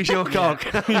 How big is your cock?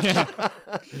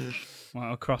 Well,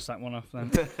 I'll cross that one off then.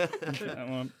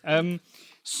 That one.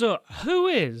 So, who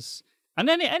is... And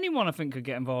anyone, I think, could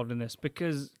get involved in this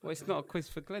because... Well, it's not a quiz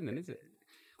for Glen, then, is it?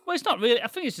 Well, it's not really. I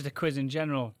think it's just a quiz in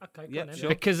general. Okay, Yep, go on, sure.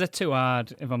 Because they're too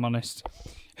hard, if I'm honest.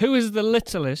 Who is the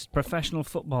littlest professional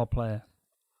football player?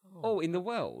 Oh, in the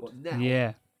world? What, now?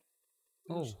 Yeah,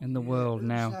 Oh. in the world Who's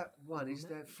now. that one? Is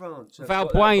that France?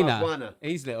 Valbuena. Valbuena.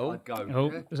 He's little. I'd go.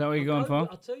 Oh, yeah. is that what you're going for?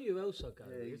 I'll tell you who else I'll go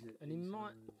with. And he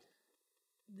might...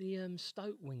 The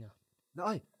Stoke winger.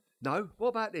 No. What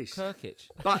about this? Kirkic.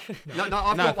 But no,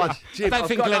 I've got one. Jim, I don't I've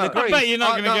think got Glen no. agrees. I bet you're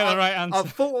not going to No, get the right answer.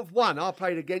 I've thought of one. I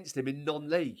played against him in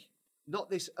non-league. Not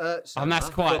this And that's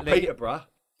quite for league. Peterborough.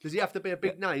 Does he have to be a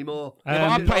big name or?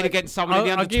 Yeah, but I played against someone in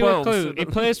the I'll give you a under-12s. clue. He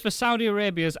plays for Saudi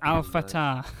Arabia's Al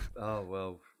Fatah. Oh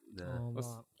well, no. Oh,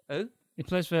 right. Who? He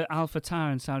plays for Al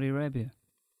Fatah in Saudi Arabia.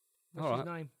 What's All his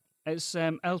right. name? It's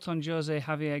Elton Jose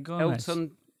Javier Gomez.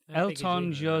 Elton. How big is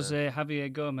Elton he? Jose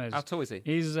Javier Gomez. How tall is he?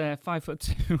 He's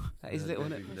 5'2". That is little,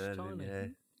 isn't it? That's tiny. Yeah.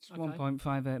 It's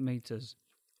 1.58 meters.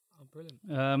 Oh,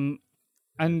 brilliant.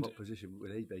 And What position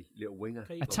would he be? Little winger.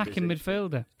 Keeper. attacking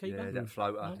midfielder. Keeper? Yeah, that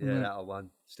floater. Oh. Yeah, that'll one.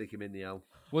 Stick him in the hole.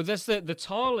 Well, that's the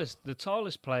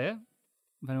tallest player.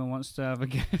 If anyone wants to have a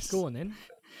guess, Go on then.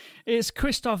 it's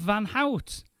Christoph Van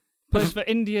Hout. Plays for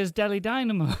India's Delhi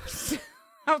Dynamos.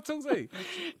 How tall's he?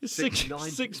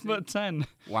 6'10".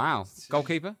 Wow.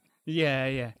 Goalkeeper?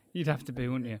 Yeah. You'd have to be,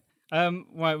 wouldn't you?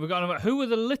 Right, we've got another. Who were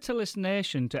the littlest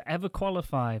nation to ever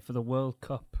qualify for the World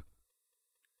Cup?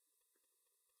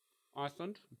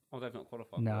 Iceland? Oh, they've not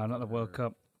qualified. No, not the World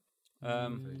Cup.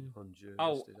 Honduras,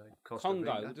 Oh, did they? Costa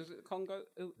Congo. Rica? Does it Congo?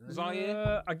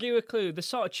 Zaire? I'll give you a clue. They're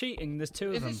sort of cheating. There's two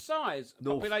of Is them. it size,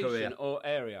 North population, Korea. or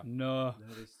area? No. No,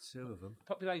 there's two of them.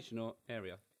 Population or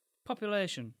area?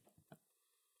 Population.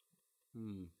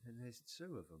 And there's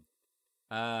two of them.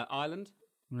 Ireland?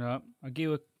 No. I'll give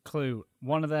you a clue.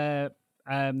 One of their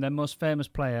most famous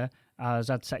player has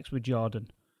had sex with Jordan.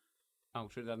 Oh,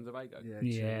 Trinidad and Tobago.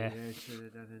 Yeah.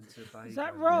 Trinidad and Tobago. Is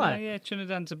that right? Yeah,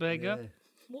 Trinidad and Tobago. Yeah.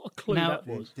 What a clue Now- that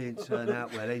was. Didn't turn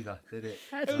out well either, did it?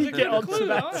 How did you get onto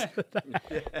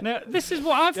that? Now, this is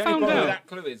what I've The only found problem with out. that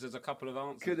clue is there's a couple of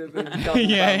answers. Could have been done.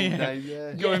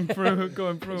 Yeah. Going through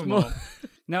them all.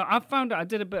 Now, I found out, I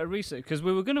did a bit of research, because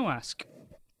we were going to ask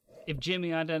if Jimmy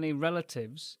had any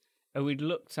relatives who we'd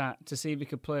looked at to see if he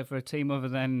could play for a team other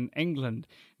than England.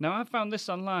 Now, I found this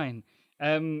online.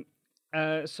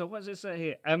 So what does it say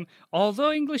here?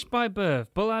 Although English by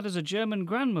birth, Bullard has a German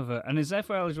grandmother and is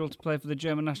therefore eligible to play for the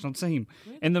German national team.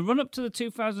 In the run-up to the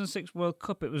 2006 World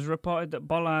Cup, it was reported that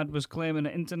Bullard was claiming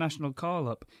an international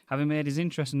call-up, having made his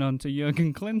interest known to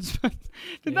Jurgen Klinsmann.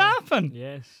 Did that happen?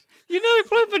 Yes. You know he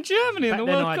played for Germany in Back the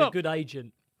then World I had Cup. a good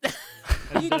agent.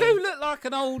 You do look like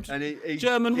an old And he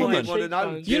German he woman. didn't want to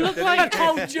know. You look did like he? a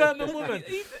cold German woman.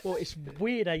 Well, it's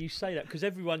weird how you say that because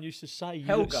everyone used to say you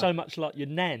look Helga. so much like your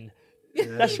nan.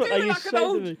 That's what they You used look to like an say to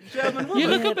old me. German woman. You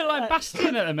look a bit like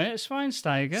Bastian at the minute,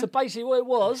 Schweinsteiger. So basically, what it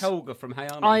was, Helga from Hey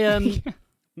Arnold. I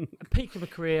peak of my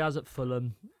career, I was at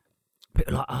Fulham.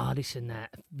 People were like, this and that,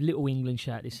 little England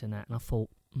shirt, this and that, and I thought,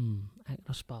 how can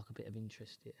I spark a bit of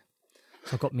interest here?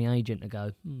 So I got my agent to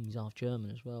go, he's half German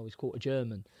as well, he's quarter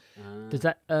German. Does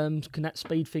that can that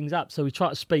speed things up? So we tried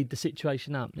to speed the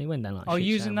situation up, and he went down like. Oh, shit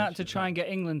using that sandwich. to try and get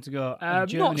England to go. Not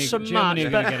Germany, so Germany much, are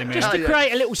gonna but get him in. just to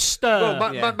create a little stir.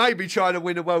 Well, maybe trying to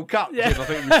win a World Cup. Jim, I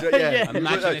think we should, yeah.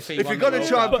 Imagine if he If won you're the going to World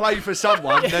try and Cup. play for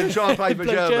someone, then try and play for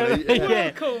Play Germany. Germany, yeah.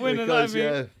 Cool winner, Because,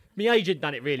 that'd be. My agent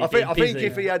done it really. I think busy.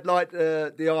 if he had like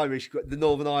the Irish, the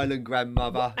Northern Ireland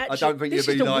grandmother, I Actually, don't think this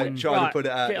you'd is be the like one- trying right, to put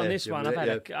it out bit on there, this Jim, one. would I've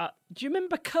it? had do you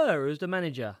remember Kerr as the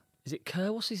manager? Is it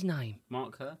Kerr? What's his name?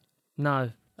 Mark Kerr.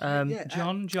 No. Yeah,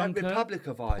 John at Kerr? Republic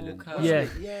of Ireland. Kerr. wasn't Yeah. it?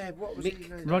 Yeah. What was his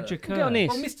name? Roger Get on Kerr.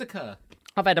 this. Oh, Mr. Kerr.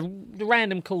 I've had the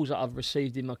random calls that I've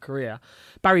received in my career.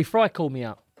 Barry Fry called me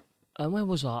up. Where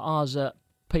was I? I was at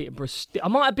Peterborough. I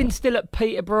might have been still at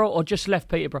Peterborough or just left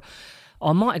Peterborough.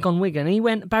 I might have gone Wigan. He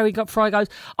went. Fry goes,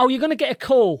 "Oh, you're going to get a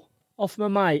call off my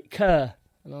mate Kerr."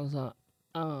 And I was like,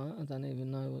 "Oh, I don't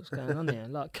even know what's going on here."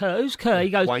 Like, Kerr, who's Kerr?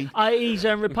 He goes, Wayne. "He's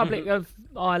a Republic of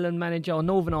Ireland manager or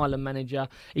Northern Ireland manager.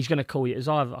 He's going to call you." It was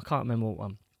either, I can't remember what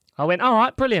one. I went, "All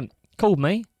right, brilliant." Called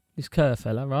me, this Kerr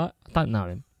fella, right? I don't know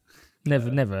him. Never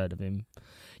heard of him.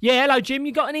 Yeah, hello, Jim.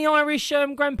 You got any Irish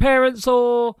grandparents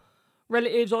or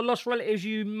relatives or lost relatives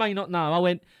you may not know? I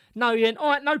went, "No." He went, "All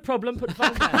right, no problem. Put the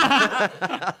phone down."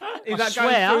 Is I that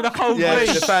swear, going through the whole Yeah, league?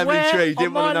 the family swear tree. on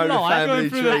Didn't want to my know the life, family going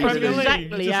through the tree. That's Premier did he? League.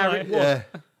 exactly just how like- it was.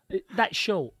 Yeah. That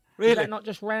short. Really? Is that not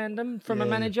just random from a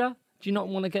manager? Do you not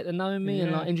want to get to know me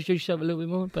and like introduce yourself a little bit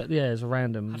more? But yeah, it's a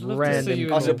random. to see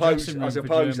you I in suppose dressing room for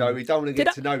though, Germany. we don't want to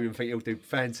get to know him and think he'll do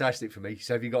fantastic for me.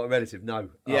 So have you got a relative? No.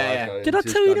 Yeah. Okay, Did I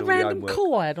just tell you done the all your random homework.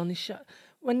 call I had on this show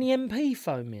when the MP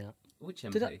phoned me up? Which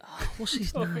MP? Did I? What's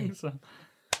his name?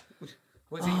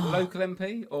 Was he local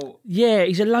MP or? Yeah,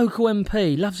 he's a local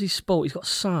MP. Loves his sport. He's got a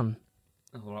son.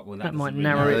 Oh, right, well, That might doesn't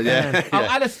narrow really it matter. down. Oh,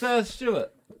 Alistair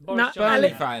Stewart. No, Burnley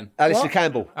Ali- fan. Alistair What?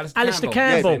 Campbell. Alistair Yeah,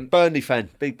 Campbell. Burnley fan.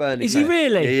 Big Burnley Is fan. he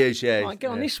really? He is, yeah. Right, get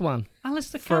on this one.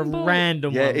 Alistair For a Campbell.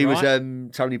 random Yeah, one, he was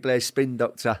right? Tony Blair's spin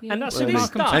doctor. And that's to to this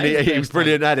this And day. he was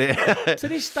brilliant at it. To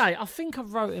this day, I think I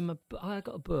wrote him I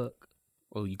got a book.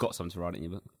 Well, you got something to write in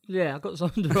your book. Yeah, I got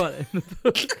something to write in the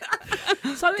book.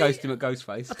 So Ghost him at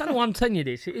Ghostface. I don't know why I'm telling you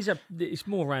this. It's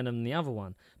more random than the other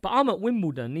one. But I'm at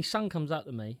Wimbledon. His son comes up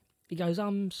to me. He goes,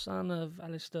 "I'm son of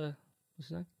Alistair. What's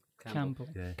his name? Campbell.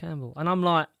 Campbell." And I'm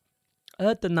like, I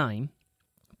heard the name,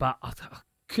 but I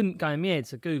couldn't go in my head.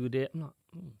 So I googled it. I'm like,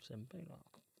 7p. Like,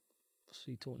 what's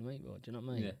he talking to me about? Do you know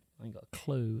what I mean? Yeah. I ain't got a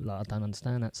clue. Like, I don't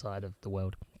understand that side of the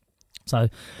world. So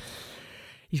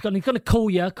he's going to call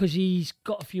you because he's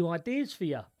got a few ideas for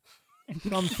you.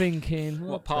 So I'm thinking,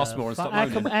 What, pass more and stop how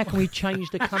moaning? can we change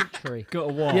the country? Got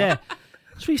a what? Yeah.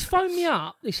 So he's phoned me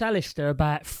up, this Alistair,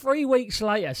 about 3 weeks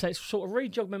later. So it's sort of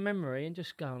re-jogged my memory and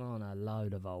just going on a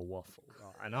load of old waffle.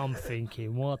 Right? And I'm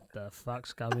thinking, what the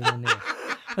fuck's going on here?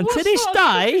 And to this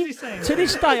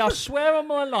day, I swear on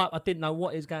my life, I didn't know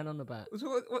what is going on about.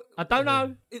 I don't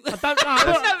know. I don't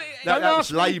know.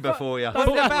 That's Labour for you.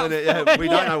 Don't ask- Yeah, we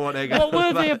don't know what they're going What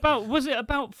were they about. about? Was it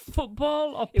about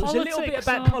football or It was politics? a little bit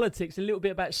about or- politics, a little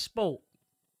bit about sport,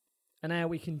 and how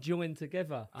we can join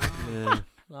together.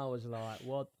 I was like,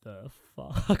 what the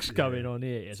fuck's going on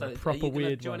here? It's So a proper are you gonna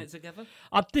weird join one. it together?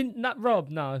 I didn't, Rob,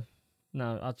 no.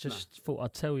 I just thought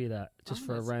I'd tell you that, just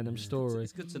for a that's- random story.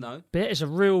 It's good to know. But it's a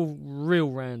real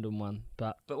random one.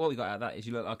 But But what we got out of that is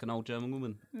you look like an old German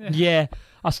woman. yeah,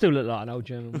 I still look like an old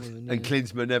German woman. And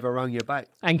Klinsmann never rung you back.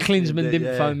 And Klinsmann didn't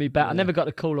Yeah, phone me back. I yeah. never got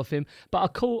the call off him. But I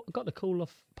got the call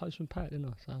off Postman Pat, didn't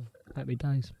I? So, happy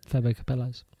days. Fabio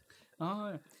Capello's. Oh,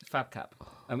 yeah. Fab Cap.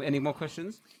 Any more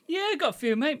questions? Yeah, I got a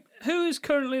few, mate. Who's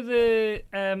currently the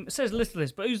it says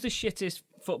littlest, but who's the shittest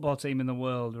football team in the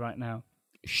world right now?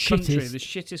 Country, the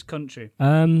shittest country.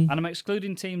 And I'm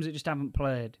excluding teams that just haven't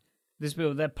played. There's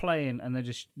people they're playing and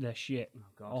they're shit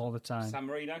all the time. San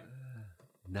Marino.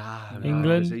 No,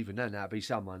 England? No, even then, that'd be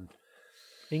someone.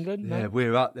 England? Yeah, No?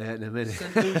 we're up there in a minute.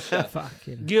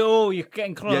 Fucking. You're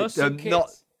getting close. Yeah,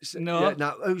 Kids. No. Yeah,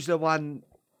 no, who's the one?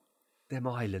 Them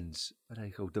islands. What are they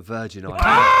called? The Virgin Islands.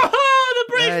 Oh,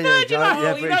 the British Yeah, Virgin yeah, Islands.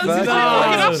 yeah, He British knows his Virgin own.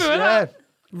 Islands. Fucking up for it.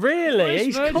 Really? British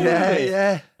He's Virgin cool.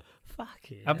 Yeah.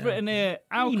 Fuck it. I've written here.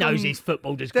 How He come- knows his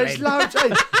football just There's Glen. loads.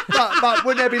 but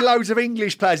wouldn't there be loads of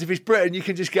English players? If it's Britain, you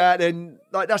can just go out there and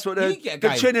like that's what You get a the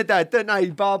game. Trinidad, don't they?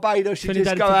 Barbados, you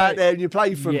Trinidad just go and out Tobago. there and you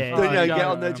play for them. Yeah. Don't you? Oh, And get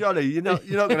yeah, on the yeah. jolly. You're not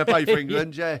going to play for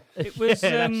England, yeah. It was.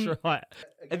 Yeah, that's right.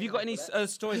 Have you got any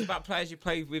stories about players you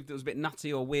played with that was a bit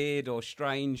nutty or weird or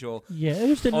strange or Yeah,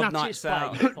 who's the Odd nuttiest nights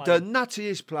out. player? The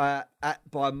nuttiest player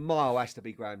by a mile has to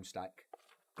be Graham Stack.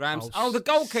 Graham's? Oh, the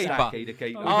goalkeeper. Stacky, the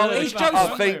keeper. Oh, he's Joe.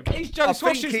 I think He's Joe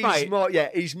Swash's mate.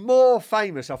 he's more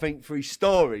famous, I think, for his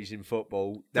stories in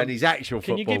football than his actual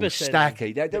Can football. you give us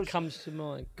Stacky. That comes to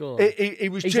mind. God. He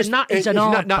was He's just a nut- he's an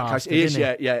hard nutcase. bastard, He is,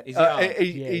 isn't he? yeah. He's hard.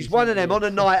 He's one of them on a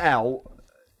night out.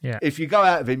 Yeah. If you go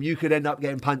out of him, you could end up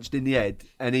getting punched in the head,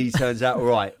 and he turns out all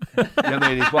right. You know what I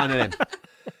mean? He's one of them.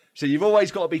 So you've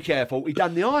always got to be careful. He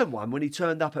done the iron one when he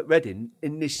turned up at Reading.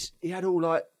 In this, he had all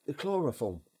like the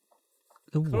chloroform.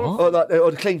 The what?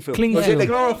 Or the clean film. Clean Was it the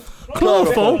film.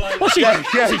 Chloroform? What's he? Yeah,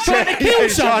 Is he trying to kill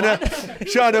someone?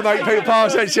 trying to make people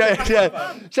pass it.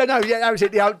 Yeah. So no, yeah, that was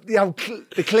it.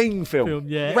 The clean film.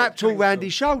 Yeah. Wrapped all round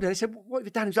his shoulder. They said, "What have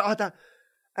you done?" He was like, "I don't."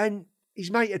 And his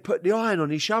mate had put the iron on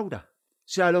his shoulder.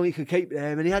 See how long he could keep it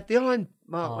there, and he had the iron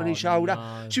mark on his shoulder.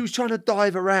 no. She was trying to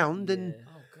dive around, and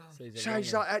So so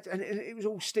he's like, and it was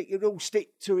all stick. It would all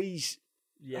stick to his.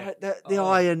 Yeah. The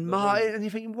iron mark, and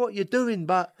you're thinking, what you're doing?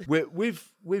 But with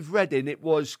Reading, it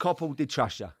was Coppell did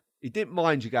trust you. He didn't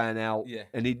mind you going out,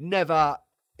 and he'd never.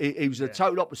 He was the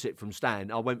total opposite from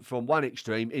Stan. I went from one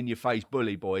extreme, in your face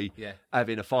bully boy,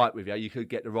 having a fight with you. You could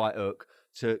get the right hook.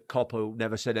 To Coppell,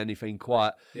 never said anything,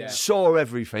 quiet, saw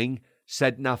everything,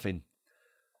 said nothing.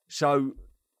 So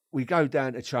we go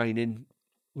down to training.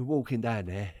 We're walking down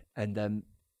there, and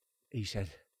he said,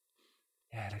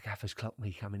 "Yeah, the gaffer's clocked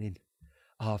me coming in.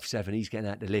 7:30, he's getting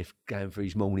out the lift, going for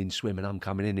his morning swim, and I'm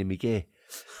coming in my gear."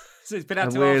 So it's been out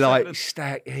And to we're like, 7:30.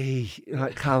 Stacky,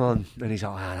 like, come on. And he's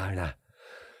like, "Oh,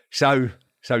 no.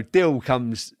 So Dill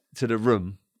comes to the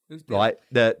room, right?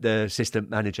 The assistant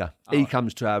manager. He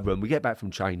comes to our room. We get back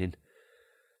from training.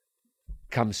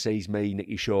 Comes, sees me,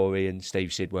 Nicky Shorey and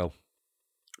Steve Sidwell.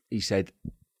 He said,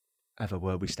 have a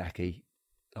word with Stacky.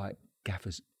 Like,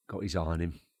 Gaffer's got his eye on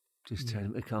him. Just tell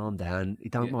him to calm down. He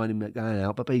don't mind him going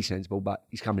out, but be sensible. But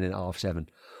he's coming in at 7:30.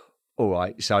 All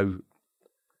right, so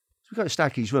we go to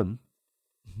Stacky's room.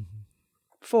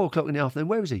 4:00 in the afternoon.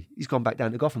 Where is he? He's gone back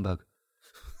down to Gothenburg.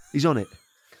 He's on it.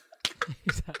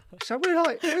 So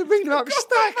we're ringing up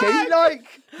Stacky, like,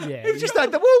 he just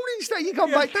had the warning, Stacky, you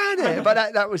come back down here.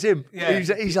 But that was him. Yeah.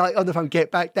 He's like on the phone,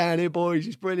 get back down here, boys.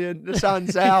 It's brilliant. The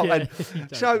sun's out. And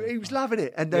so he was loving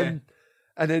it. And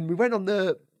then we went on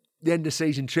the end of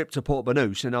season trip to Port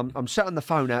Banús, and I'm sat on the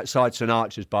phone outside St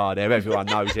Archer's bar there. Everyone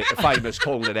knows it, the famous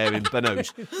corner there in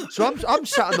Banús. So I'm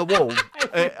sat on the wall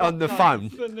on the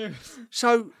phone.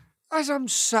 So as I'm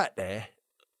sat there,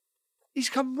 he's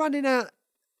come running out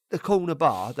the corner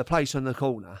bar, the place on the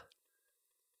corner,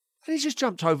 and he just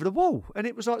jumped over the wall. And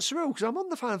it was like surreal, because I'm on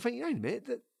the phone thinking, hang a minute,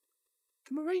 the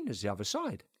marina's the other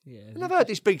side. Yeah, and I've heard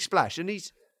this big splash, and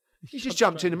he's just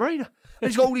jumped in the marina. And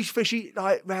he's got all these fishy,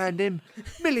 like, round him,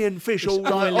 million fish all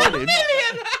like on him.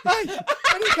 Hey, and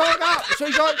he can't get up. So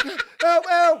he's like,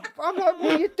 help. I'm like,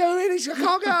 what are you doing? He's like, I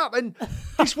can't get up. And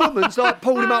this woman's like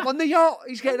pulling him up on the yacht.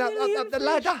 He's getting up the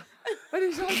ladder. And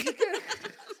he's like,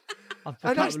 A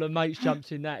couple of mates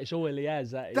jumped in that. It's all he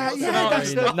has. The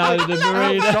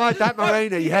marina. Outside that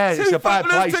marina, it's a bad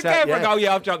place.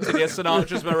 I've jumped in here,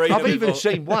 Sinatra's marina. I've even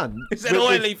seen one. It's an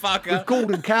oily fucker. With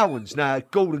Gordon Cowans. Now,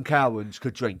 Gordon Cowans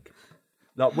could drink.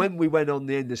 Like, when we went on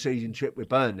the end of season trip with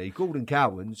Burnley, Gordon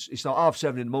Cowans, it's like 7:30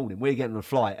 in the morning. We're getting on a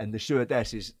flight, and the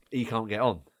stewardess he can't get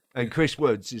on. And Chris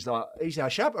Woods is like, he's our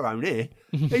chaperone here.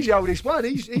 He's the oldest one.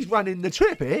 He's running the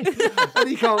trip here. And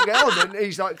he can't get on. And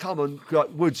he's like, come on, like,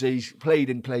 Woods, he's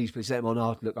pleading, please set him on.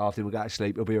 I'll look after him. We'll go to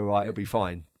sleep. He'll be all right. He'll be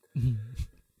fine.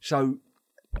 So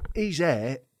he's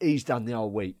there. He's done the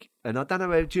whole week. And I don't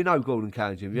know, do you know Gordon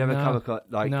Cowans? Have you ever come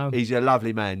across, he's a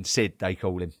lovely man. Sid, they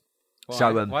call him. Why?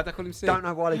 So, why'd they call him Sid? Don't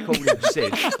know why they call him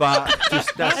Sid, but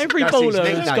every baller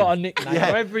has got a nickname. Yeah.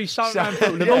 Every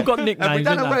footballer, they've all got nicknames. And we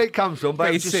don't know where it comes from,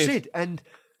 but it's just Sid. And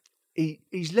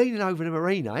he's leaning over the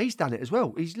marina. He's done it as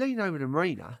well. He's leaning over the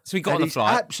marina. So he got on the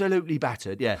flight. Absolutely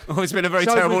battered. Yeah. Oh, it's been a very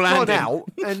terrible landing. Gone out,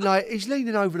 and he's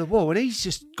leaning over the wall, and he's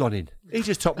just gone in. He's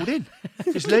just toppled in,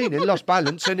 just leaning, lost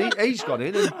balance, and he's gone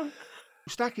in. And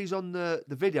Stacky's on the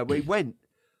video where he went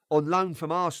on loan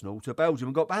from Arsenal to Belgium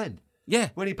and got banned. Yeah.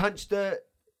 When he punched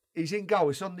he's in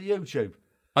goal. It's on the YouTube.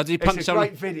 Oh, did he punch it's a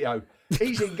great video.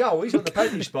 He's in goal. He's on the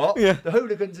penalty spot. Yeah. The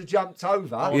hooligans have jumped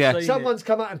over. Yeah. Someone's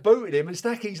come out and booted him, and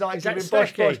Stacky's like giving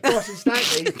bosh, and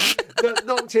Stacky that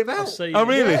knocked him out. Oh,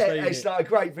 really? Yeah, it's like a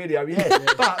great video. Yeah.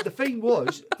 But the thing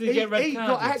was, he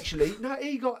got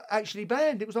actually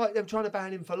banned. It was like they were trying to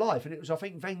ban him for life, and it was, I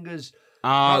think, Wenger's.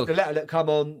 The letter that come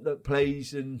on, that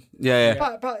please, and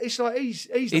But it's like he's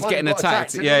getting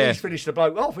attacked. He's finished the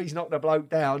bloke off. He's knocked the bloke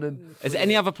down. And is there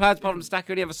any other players apart from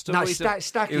Stacky? Any other stories? No,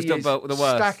 Stacky is the worst.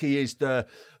 Stacky is the.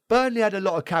 Burnley had a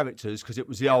lot of characters because it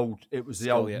was the old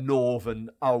northern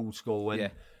old school,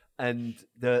 and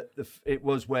it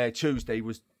was where Tuesday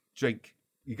was drink.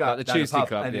 You go like the Tuesday pub,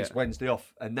 club, and it's Wednesday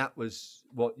off, and that was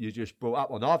what you just brought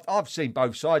up on. I've seen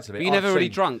both sides of it. But you never really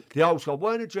drunk. The old school. I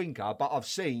weren't a drinker, but I've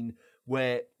seen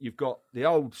where you've got the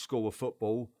old school of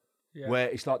football, where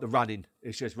it's like the running.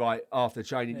 It's just right after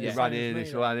training, you're running,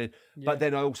 it's running. Yeah. But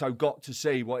then I also got to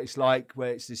see what it's like where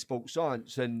it's this sports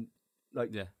science and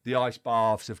the ice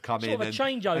baths have come sort in of a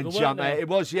changeover, and jump. It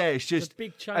was, it's just a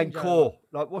big changeover. And core.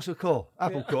 Like, what's a core?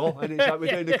 Apple core. And it's like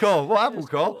we're doing the core. What apple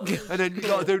core? And then you've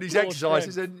got to do these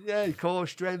exercises and core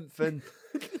strength and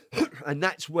and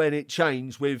that's when it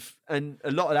changed with, and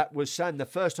a lot of that was Sam. The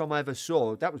first time I ever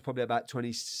saw, that was probably about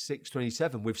 26,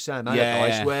 27 with Sam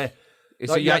Allardyce, where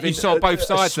so you saw both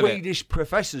sides of it. Swedish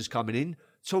professors coming in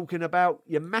talking about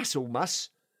your muscle mass.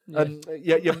 Your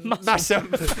muscle.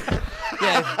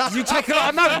 Yeah, did you take a lot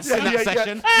of notes in that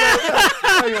session?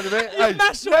 Hang on a minute. Your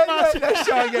muscle mass. Let's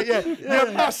try again.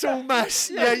 Your muscle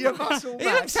mass. Yeah, your muscle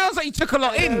mass. It sounds like you took a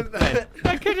lot in.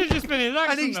 That could have just been his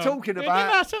accent. And he's talking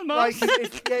about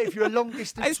if you're a long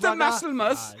distance runner. It's the muscle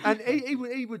mass. And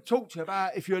he would talk to you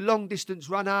about if you're a long distance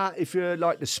runner, if you're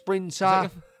like the sprinter.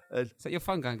 Is that your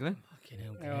phone going, Glenn?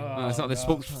 No, it's not the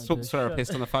sports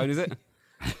therapist on the phone, is it?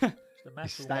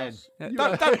 Stan.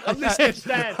 Don't listen,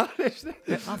 Stan. I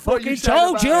fucking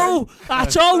told you. I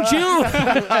told you.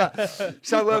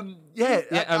 So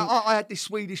I had this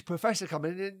Swedish professor come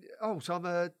in, and so I'm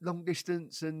a long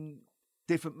distance and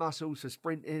different muscles for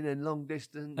sprinting and long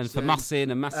distance. And for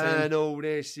mussing and massing. And all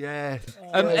this, yeah.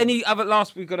 Any other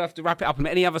we've got to have to wrap it up.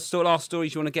 Any other last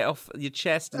stories you want to get off your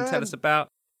chest and tell us about?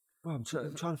 Well, I'm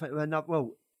trying to think of another.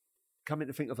 Well, coming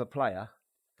to think of a player,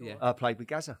 Yeah. played with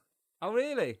Gaza, Oh,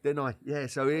 really? didn't I? Yeah,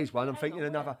 so here's one. I'm thinking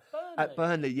another at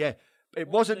Burnley. Yeah, it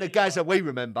wasn't the Gaza we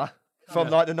remember from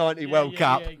like the '90 World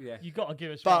Cup. Yeah. You got to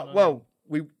give us. But one,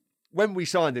 when we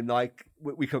signed him, like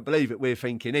we couldn't believe it. We're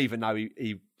thinking, even though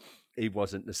he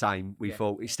wasn't the same, we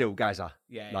thought he's still Gaza,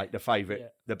 like the favourite,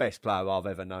 the best player I've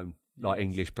ever known, like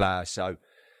English player. So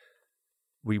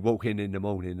we walk in the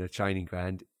morning, the training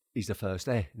ground. He's the first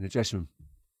there in the dressing room.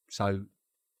 So,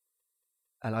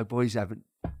 hello boys, all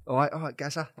right,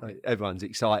 Gaza. Like, everyone's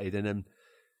excited, and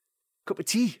cup of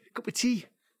tea.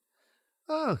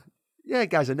 Oh, yeah,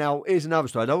 Gaza. Now here's another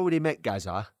story. I already met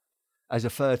Gaza as a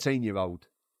 13-year-old.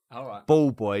 All right.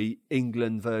 Ball boy,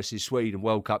 England versus Sweden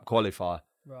World Cup qualifier.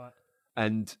 Right.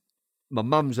 And my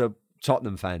mum's a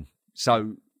Tottenham fan.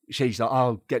 So she's like,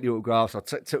 oh, get the autographs. I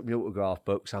took my autograph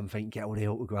books. I'm thinking, get all the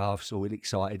autographs. All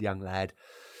excited, young lad.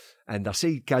 And I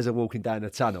see Gaza walking down the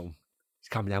tunnel. He's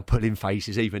coming down, pulling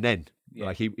faces even then. Yeah.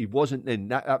 Like he wasn't then.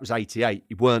 That was 88.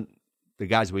 He weren't the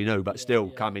Gaza we knew, but still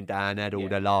coming down, had all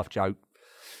the laugh joke.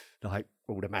 Like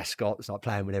all the mascots, like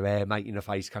playing with their hair, making the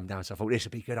face come down. So I thought, this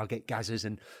would be good. I'll get Gazas,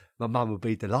 and my mum would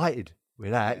be delighted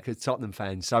with that because Tottenham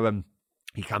fans. So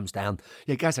he comes down.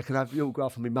 Yeah, Gaza, can I have the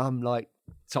autograph from my mum, like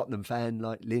Tottenham fan,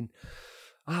 like Lynn?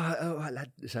 Oh, right,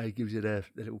 lad. So he gives you the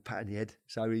little pat on the head.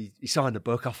 So he signed the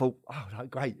book. I thought, oh, like,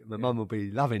 great. My mum will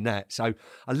be loving that. So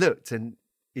I looked and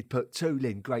he'd put to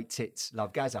Lynn, great tits,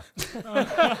 love Gaza.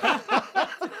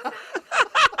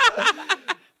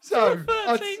 So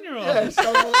 13-year-old. Yeah,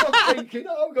 so I'm thinking,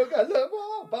 oh, I've got to go look.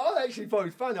 Well, but I actually thought it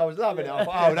was funny. I was loving it. I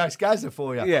thought, oh, that's Gaza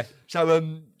for you. Yeah.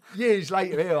 So years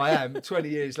later, here I am. 20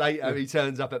 years later, he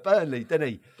turns up at Burnley, doesn't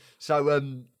he? So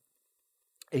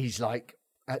he's like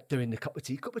doing the cup of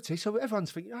tea. So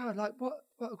everyone's thinking, oh, like what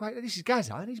a great. This is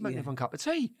Gaza, and he's making everyone a cup of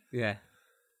tea. Yeah.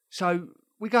 So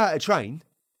we go out to train,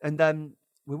 and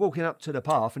we're walking up to the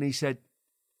path, and he said,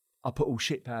 I put all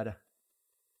shit powder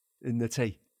in the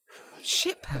tea.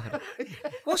 Shit powder?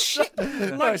 What's shit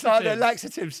powder? No, it's like the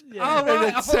laxatives. Yeah. Oh,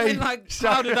 right. I thought it like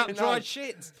powdered up dried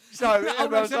shit. So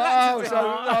everyone's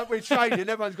like, we're training.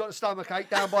 Everyone's got a stomachache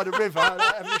down by the river,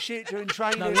 having a shit during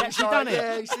training. No, he's actually done it.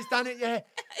 Yeah, he's done it, yeah.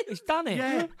 He's done it?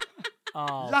 Yeah.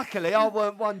 Oh. Luckily, I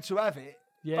weren't one to have it.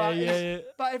 Yeah.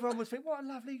 But everyone was thinking, what a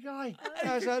lovely guy.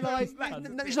 So, like,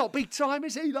 he's not big time,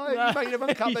 is he? Like, he's making him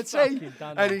a cup of tea.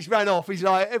 And he's ran off. He's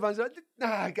like, everyone's like,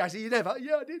 nah, Gazzy, you never.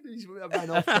 Yeah, I did. He's ran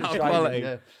off. Quality.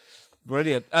 Yeah.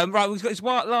 Brilliant. Right, we've got this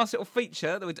last little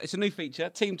feature. It's a new feature.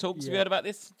 Team Talks. Have you heard about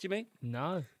this, Jimmy?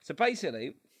 No. So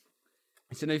basically,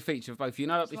 it's a new feature for both of you.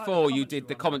 Like before you did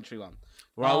the commentary one.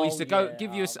 Where I used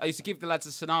to I used to give the lads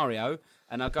a scenario,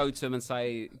 and I'll go to them and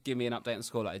say, give me an update on the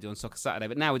score like I do on Soccer Saturday.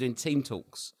 But now we're doing Team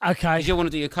Talks. Okay. Because you want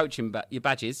to do your coaching, your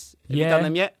badges. Have you done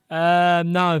them yet?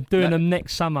 No, doing them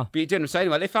next summer. But you're doing them. So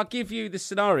anyway, if I give you the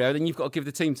scenario, then you've got to give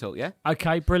the Team Talk, yeah?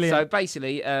 Okay, brilliant. So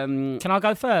basically... can I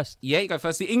go first? Yeah, you go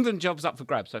first. The England job's up for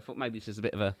grabs, so I thought maybe this is a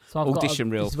bit of a audition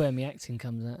reel. This is where my acting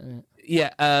comes out, isn't it?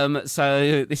 Yeah,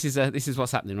 so this is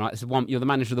what's happening, right? You're the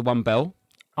manager of the One Bell.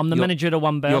 I'm the manager of the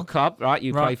One Bell. Your club, right,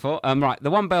 you play for. Right,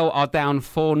 the One Bell are down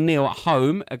 4-0 at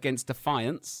home against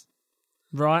Defiance.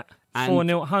 Right,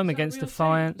 4-0 at home against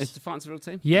Defiance. Is Defiance a real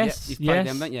team? Yes, You've played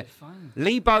them, don't you?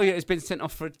 Lee Bowyer has been sent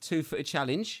off for a 2-footed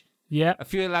challenge. Yeah. A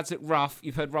few of the lads at Rough,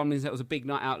 you've heard rumblings that it was a big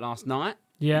night out last night.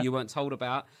 Yeah. You weren't told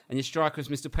about. And your striker is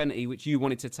Mr. Penalty, which you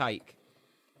wanted to take.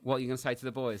 What are you going to say to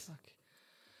the boys?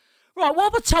 Right,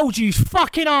 what have I told you, you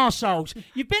fucking arseholes?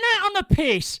 You've been out on the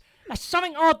piss. That's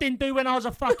something I didn't do when I was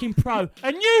a fucking pro.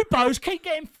 And you boys keep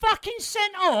getting fucking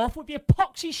sent off with your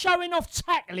poxy showing off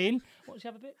tackling. What's the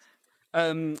other bit?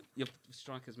 Your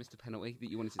striker's Mr. Penalty that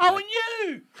you wanted to take. And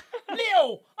you!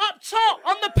 Little, up top,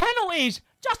 on the penalties.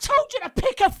 Just told you to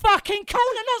pick a fucking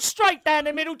corner, not straight down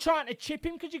the middle trying to chip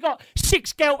him because you got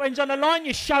 6 Geltons on the line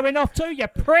you're showing off to, you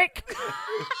prick.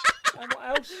 And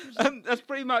what else? That's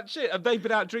pretty much it. Have they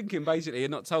been out drinking, basically,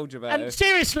 and not told you about it? And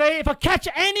seriously, if I catch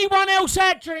anyone else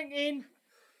out drinking,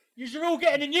 you're all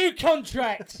getting a new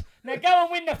contract. Now go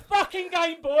and win the fucking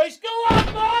game, boys. Go on,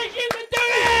 boys, you can do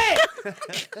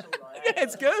it! Yeah,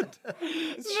 it's good.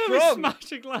 It's strong.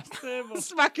 Smash a glass table.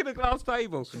 Smacking a glass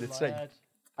table.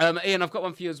 Ian, I've got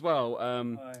one for you as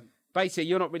well. Basically,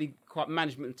 you're not really quite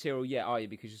management material yet, are you?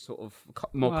 Because you're sort of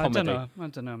more comedy. I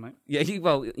don't know, mate. Yeah,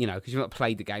 because you've not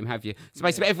played the game, have you? So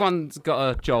basically, everyone's got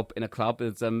a job in a club.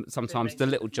 There's sometimes the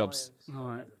little jobs. All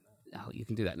right. Oh, you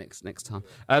can do that next time.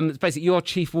 It's basically, you're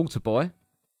chief water boy.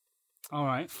 All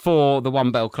right. for the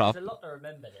One Bell Club. There's a lot to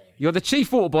remember there. You're the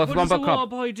chief water boy for One Bell What Club. does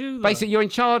the water boy do, though? Basically, you're in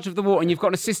charge of the water, and you've got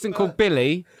an assistant called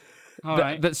Billy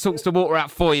that sorts the water out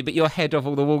for you, but you're head of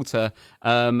all the water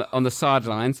on the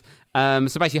sidelines.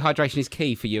 So basically, hydration is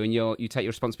key for you, and you take your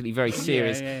responsibility very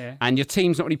serious. Yeah. And your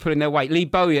team's not really pulling their weight. Lee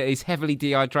Bowyer is heavily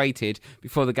dehydrated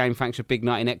before the game, thanks to a big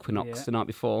night in Equinox the night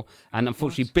before. And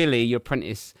unfortunately, Billy, your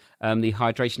apprentice, the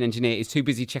hydration engineer, is too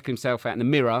busy checking himself out in the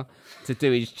mirror to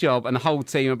do his job, and the whole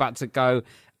team are about to go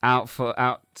out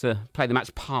to play the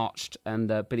match parched, and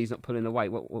Billy's not pulling the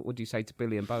weight. What would you say to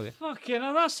Billy and Bowyer? Fucking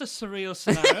hell, that's a surreal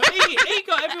scenario. he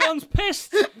got everyone's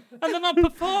pissed, and they're not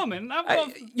performing.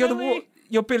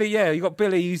 You're Billy, yeah. You got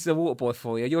Billy, he's the water boy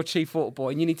for you. You're chief water boy,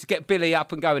 and you need to get Billy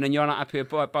up and going, and you're not happy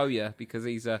with Bowyer because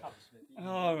he's a...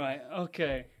 All right,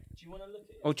 okay. Do you want to look at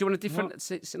it? Or do you want a different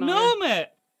scenario? No, mate.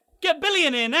 Get Billy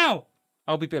in here now.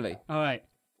 I'll be Billy. All right.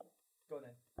 Go on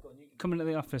then. Come into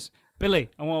the office. Billy,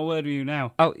 I want a word with you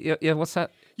now. Oh, yeah, what's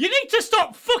that? You need to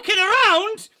stop fucking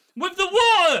around with the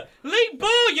water. Lee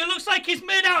Bowyer looks like he's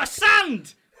made out of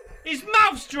sand. His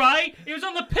mouth's dry. He was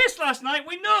on the piss last night.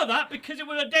 We know that because it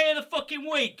was a day of the fucking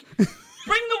week. Bring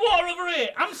the water over here.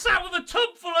 I'm sat with a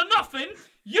tub full of nothing.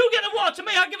 You get the water to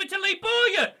me, I'll give it to Lee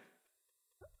Bowyer.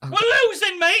 We're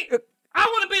losing, mate. I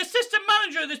want to be assistant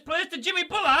manager of this place to Jimmy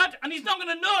Bullard, and he's not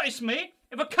going to notice me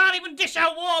if I can't even dish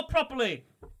out water properly.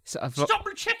 Stop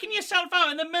checking yourself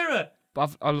out in the mirror.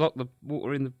 But I locked the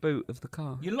water in the boot of the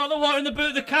car. You lock the water in the boot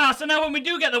of the car, so now when we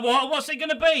do get the water, what's it going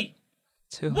to be?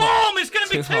 Too hot. Warm! It's going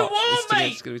to be too hot. warm,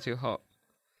 mate! It's going to be too hot.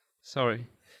 Sorry.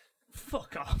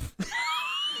 Fuck off.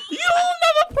 You'll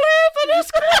never play for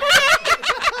this club!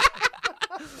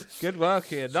 Good work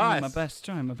here. Nice. Trying my best.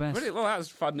 Brilliant. Well, that was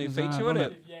a fun new feature, wasn't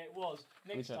it? Yeah, it was.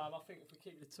 Next time, I think if we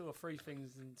keep the 2 or 3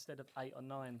 things instead of 8 or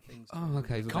 9 things. Oh,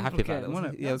 okay. We're happy about Complicated, that, wasn't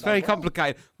wasn't it? it? Yeah, it was very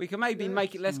complicated. We can maybe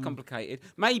make it less complicated.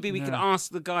 Maybe we could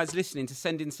ask the guys listening to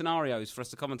send in scenarios for us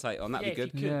to commentate on. That'd be good.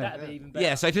 If you could, that'd be even better.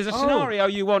 Yeah, so if there's a scenario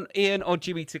you want Ian or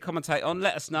Jimmy to commentate on,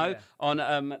 let us know on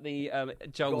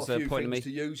Joel's Got a few point of me.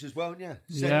 things to use as well, yeah.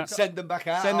 Yeah. Send them back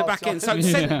out. Send them back in. So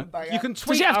Send them back you out. can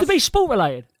tweet Does it have to us. be sport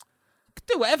related?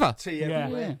 Do whatever. Tea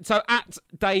everywhere. So at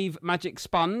Dave Magic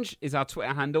Sponge is our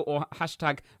Twitter handle, or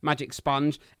hashtag Magic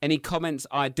Sponge. Any comments,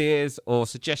 ideas, or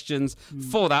suggestions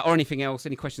for that, or anything else,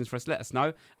 any questions for us, let us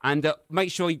know. And make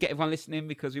sure you get everyone listening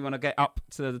because we want to get up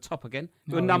to the top again.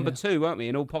 We were number 2, weren't we,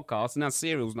 in all podcasts? And now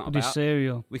Serial's not Do about.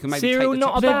 Serial. We can maybe Serial take the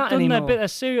not top. They've about done anymore. their bit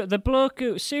of Serial. The bloke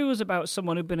Serial's about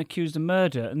someone who'd been accused of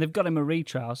murder, and they've got him a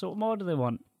retrial. So what more do they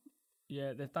want?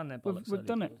 Yeah, they've done their bollocks. We've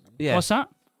done it. Yeah. What's that?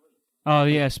 Oh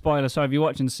yeah, spoiler. Sorry, if you're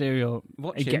watching Serial,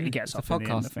 Watching? he gets It's off a in the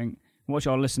end, podcast. I think. Watch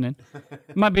or listening.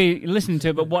 Might be listening to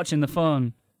it, but watching the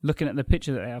phone, looking at the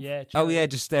picture that they have. Yeah, Oh yeah,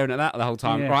 just staring at that the whole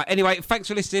time. Yeah. Right. Anyway, thanks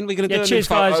for listening. We're going to do a cheers,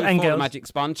 new photo guys and for the girls. Magic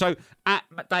Sponge. So at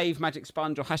Dave Magic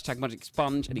Sponge or hashtag Magic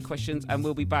Sponge. Any questions? And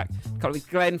we'll be back. With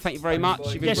Glen, thank you very much.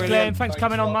 You've been Yes, Glenn, brilliant. thanks for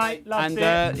coming on, mate. Loved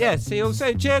And it. see you all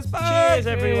soon. Cheers. Bye. Cheers,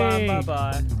 everyone.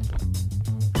 Bye-bye.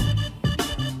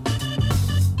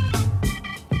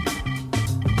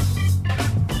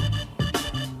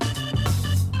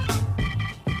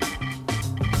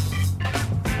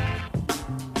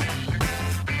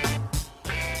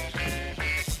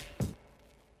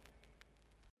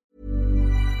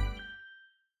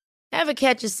 Ever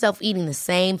catch yourself eating the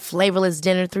same flavorless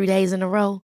dinner 3 days in a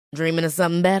row? Dreaming of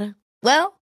something better?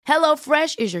 Well,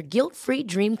 HelloFresh is your guilt-free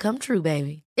dream come true,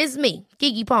 baby. It's me,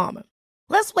 Keke Palmer.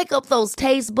 Let's wake up those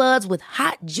taste buds with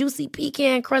hot, juicy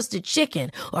pecan-crusted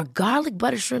chicken or garlic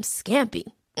butter shrimp scampi.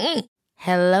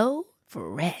 Hello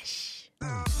Fresh.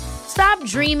 Stop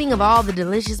dreaming of all the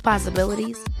delicious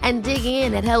possibilities and dig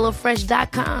in at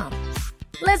HelloFresh.com.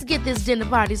 Let's get this dinner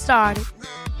party started.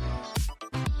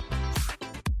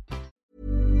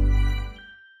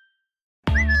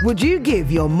 Would you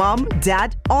give your mum,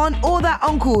 dad, aunt, or that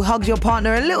uncle who hugs your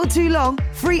partner a little too long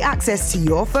free access to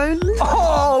your phone?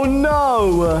 Oh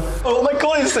no! Oh my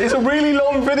god, it's a really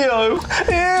long video.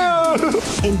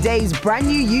 Ew! In Dave's brand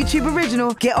new YouTube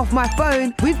original, Get Off My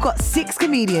Phone, we've got 6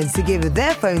 comedians to give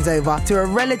their phones over to a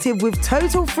relative with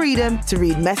total freedom to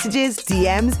read messages,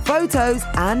 DMs, photos,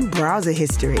 and browser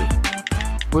history.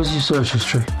 Where's your search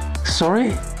history?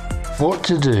 Sorry? What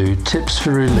to do, tips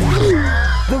for relief.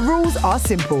 The rules are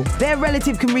simple. Their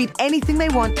relative can read anything they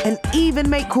want and even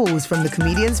make calls from the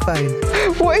comedian's phone.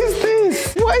 What is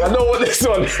this? I know what this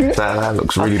one is. That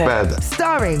looks really bad.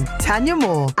 Starring Tanya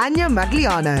Moore, Anya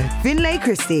Magliano, Finlay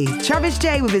Christie, Travis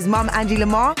J with his mum Angie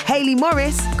Lamar, Hayley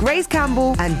Morris, Grace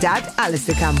Campbell, and dad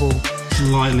Alistair Campbell.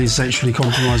 slightly sexually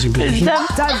compromising position.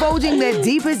 Divulging their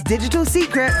deepest digital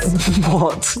secrets.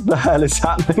 What the hell is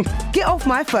happening? Get Off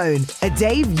My Phone, a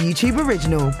Dave YouTube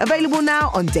original. Available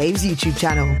now on Dave's YouTube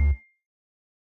channel.